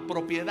pidiendo una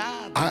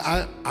propiedad.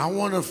 I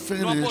want to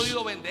No ha finish,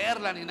 podido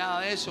venderla ni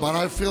nada de eso. but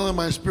I feel in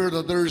my spirit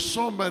that there is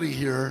somebody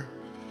here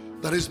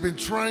that has been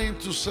trying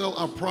to sell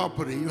a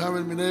property. You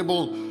haven't been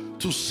able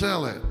to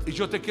sell it. Y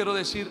yo te quiero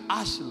decir,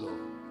 hazlo.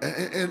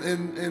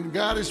 And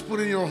God is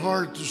putting in your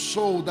heart to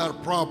sow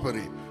that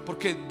property.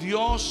 Porque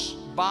Dios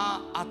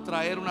va a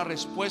traer una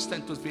respuesta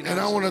en tus And I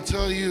finanzas. want to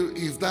tell you,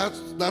 if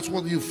that's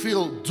what you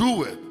feel,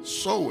 do it,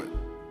 sow it,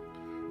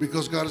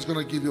 because God is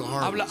going to give you a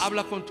harvest.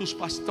 Habla con tus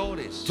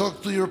pastores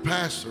Talk to your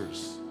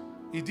pastors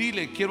y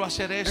dile, quiero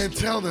hacer and esto.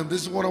 tell them,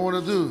 this is what I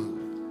want to do,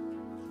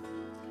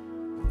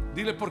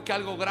 Dile porque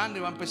algo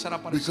grande va a empezar a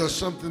aparecer. because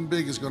something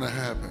big is going to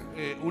happen.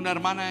 Una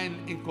hermana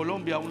en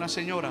Colombia, una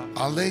señora,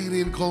 A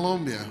lady in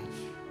Colombia,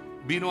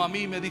 vino a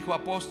mí y me dijo,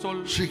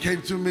 apóstol, she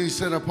came to me and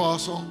said,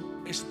 Apostle,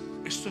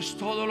 esto es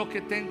todo lo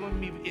que tengo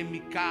en mi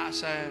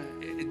casa,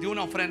 de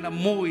una ofrenda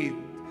muy...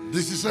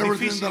 this is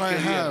everything Difícil that I que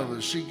diera.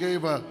 have. She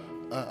gave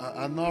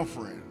an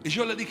offering. Y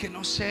yo le dije,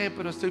 no sé,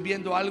 pero estoy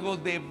viendo algo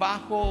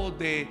debajo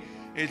de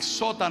el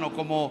sótano,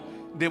 como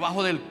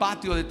debajo del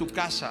patio de tu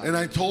casa. And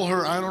I told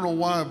her, I don't know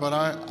why, but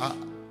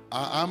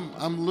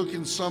I'm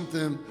looking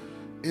something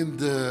in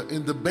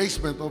the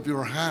basement of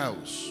your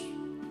house.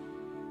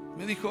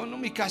 Me dijo, no,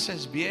 mi casa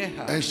es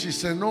vieja. And she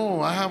said,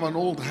 no, I have an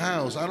old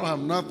house. I don't have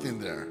nothing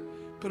there.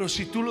 Pero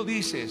si tú lo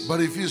dices, But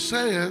if you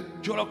say it,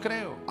 yo lo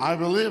creo. I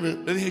believe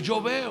it. Le dije,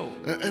 yo veo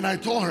And I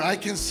told her, I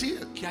can see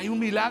it. que hay un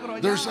milagro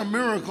allá. There's a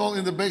miracle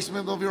in the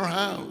basement of your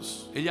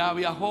house. Ella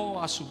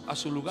viajó a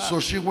su lugar. So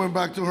she went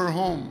back to her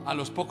home. A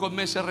los pocos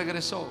meses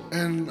regresó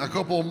And a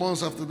couple of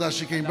months after that,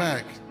 she came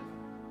back.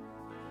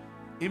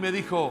 y me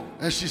dijo,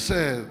 And she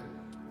said,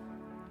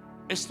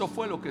 esto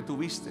fue lo que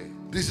tuviste.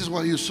 this is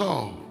what you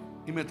saw.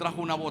 Y me trajo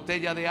una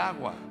botella de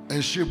agua.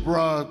 And she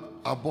brought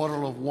a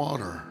bottle of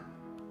water.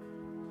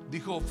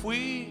 Dijo,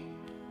 fui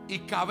y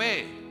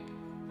cavé,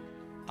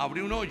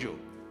 abrí un hoyo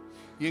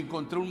y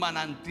encontré un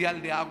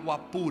manantial de agua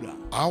pura.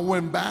 I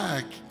went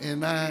back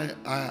and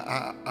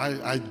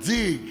I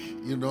dig,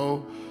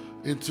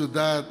 into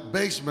that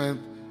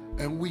basement,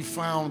 and we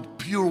found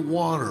pure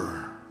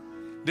water.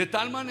 De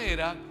tal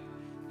manera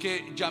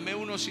que llamé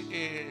unos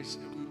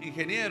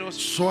ingenieros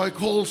So I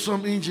called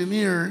some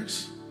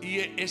engineers, y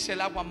es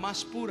el agua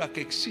más pura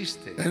que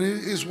existe. and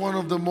it is one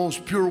of the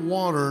most pure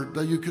water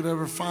that you could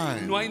ever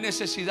find. No hay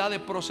necesidad de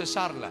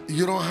procesarla.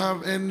 You don't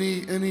have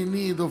any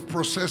need of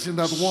processing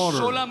that water.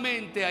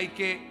 Solamente hay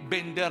que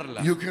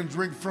venderla. You can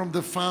drink from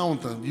the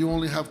fountain. You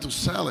only have to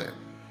sell it.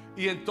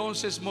 Y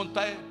entonces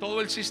monté todo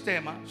el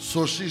sistema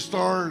So she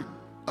started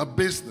a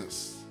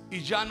business. Y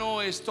ya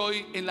no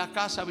estoy en la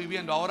casa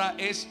viviendo, ahora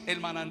es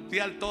el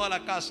manantial toda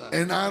la casa.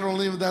 And I don't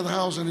live in that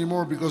house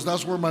anymore because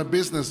that's where my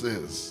business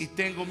is. Y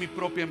tengo mi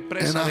propia And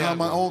empresa I de have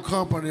my agua. own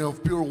company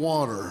of pure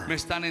water. Me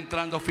están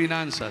entrando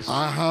finanzas.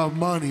 I have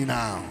money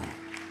now.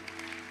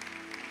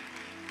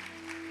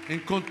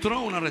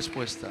 Encontró una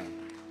respuesta.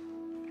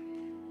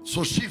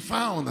 So she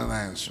found an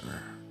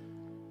answer.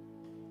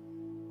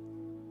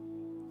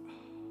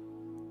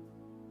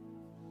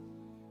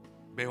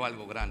 Veo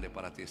algo grande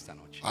para ti esta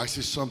noche. I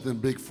see something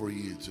big for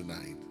you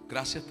tonight.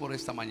 Gracias por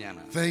esta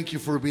mañana. Thank you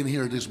for being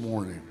here this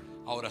morning.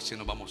 Ahora sí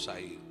nos vamos a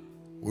ir.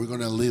 We're going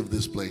to leave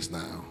this place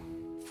now.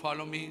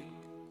 Follow me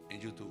en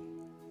YouTube.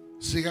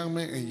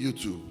 Síganme en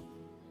YouTube.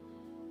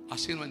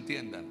 Así no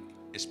entiendan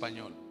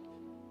español.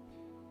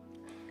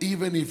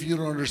 Even if you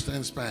don't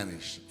understand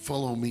Spanish,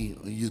 follow me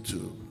on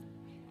YouTube.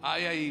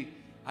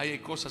 Hay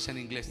cosas en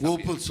inglés We'll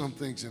también. put some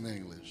things in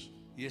English.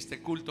 Y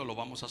este culto lo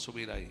vamos a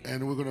subir ahí.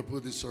 And we're going to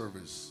put this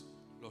service.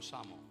 Los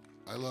amo.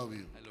 I love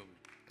you. I love you.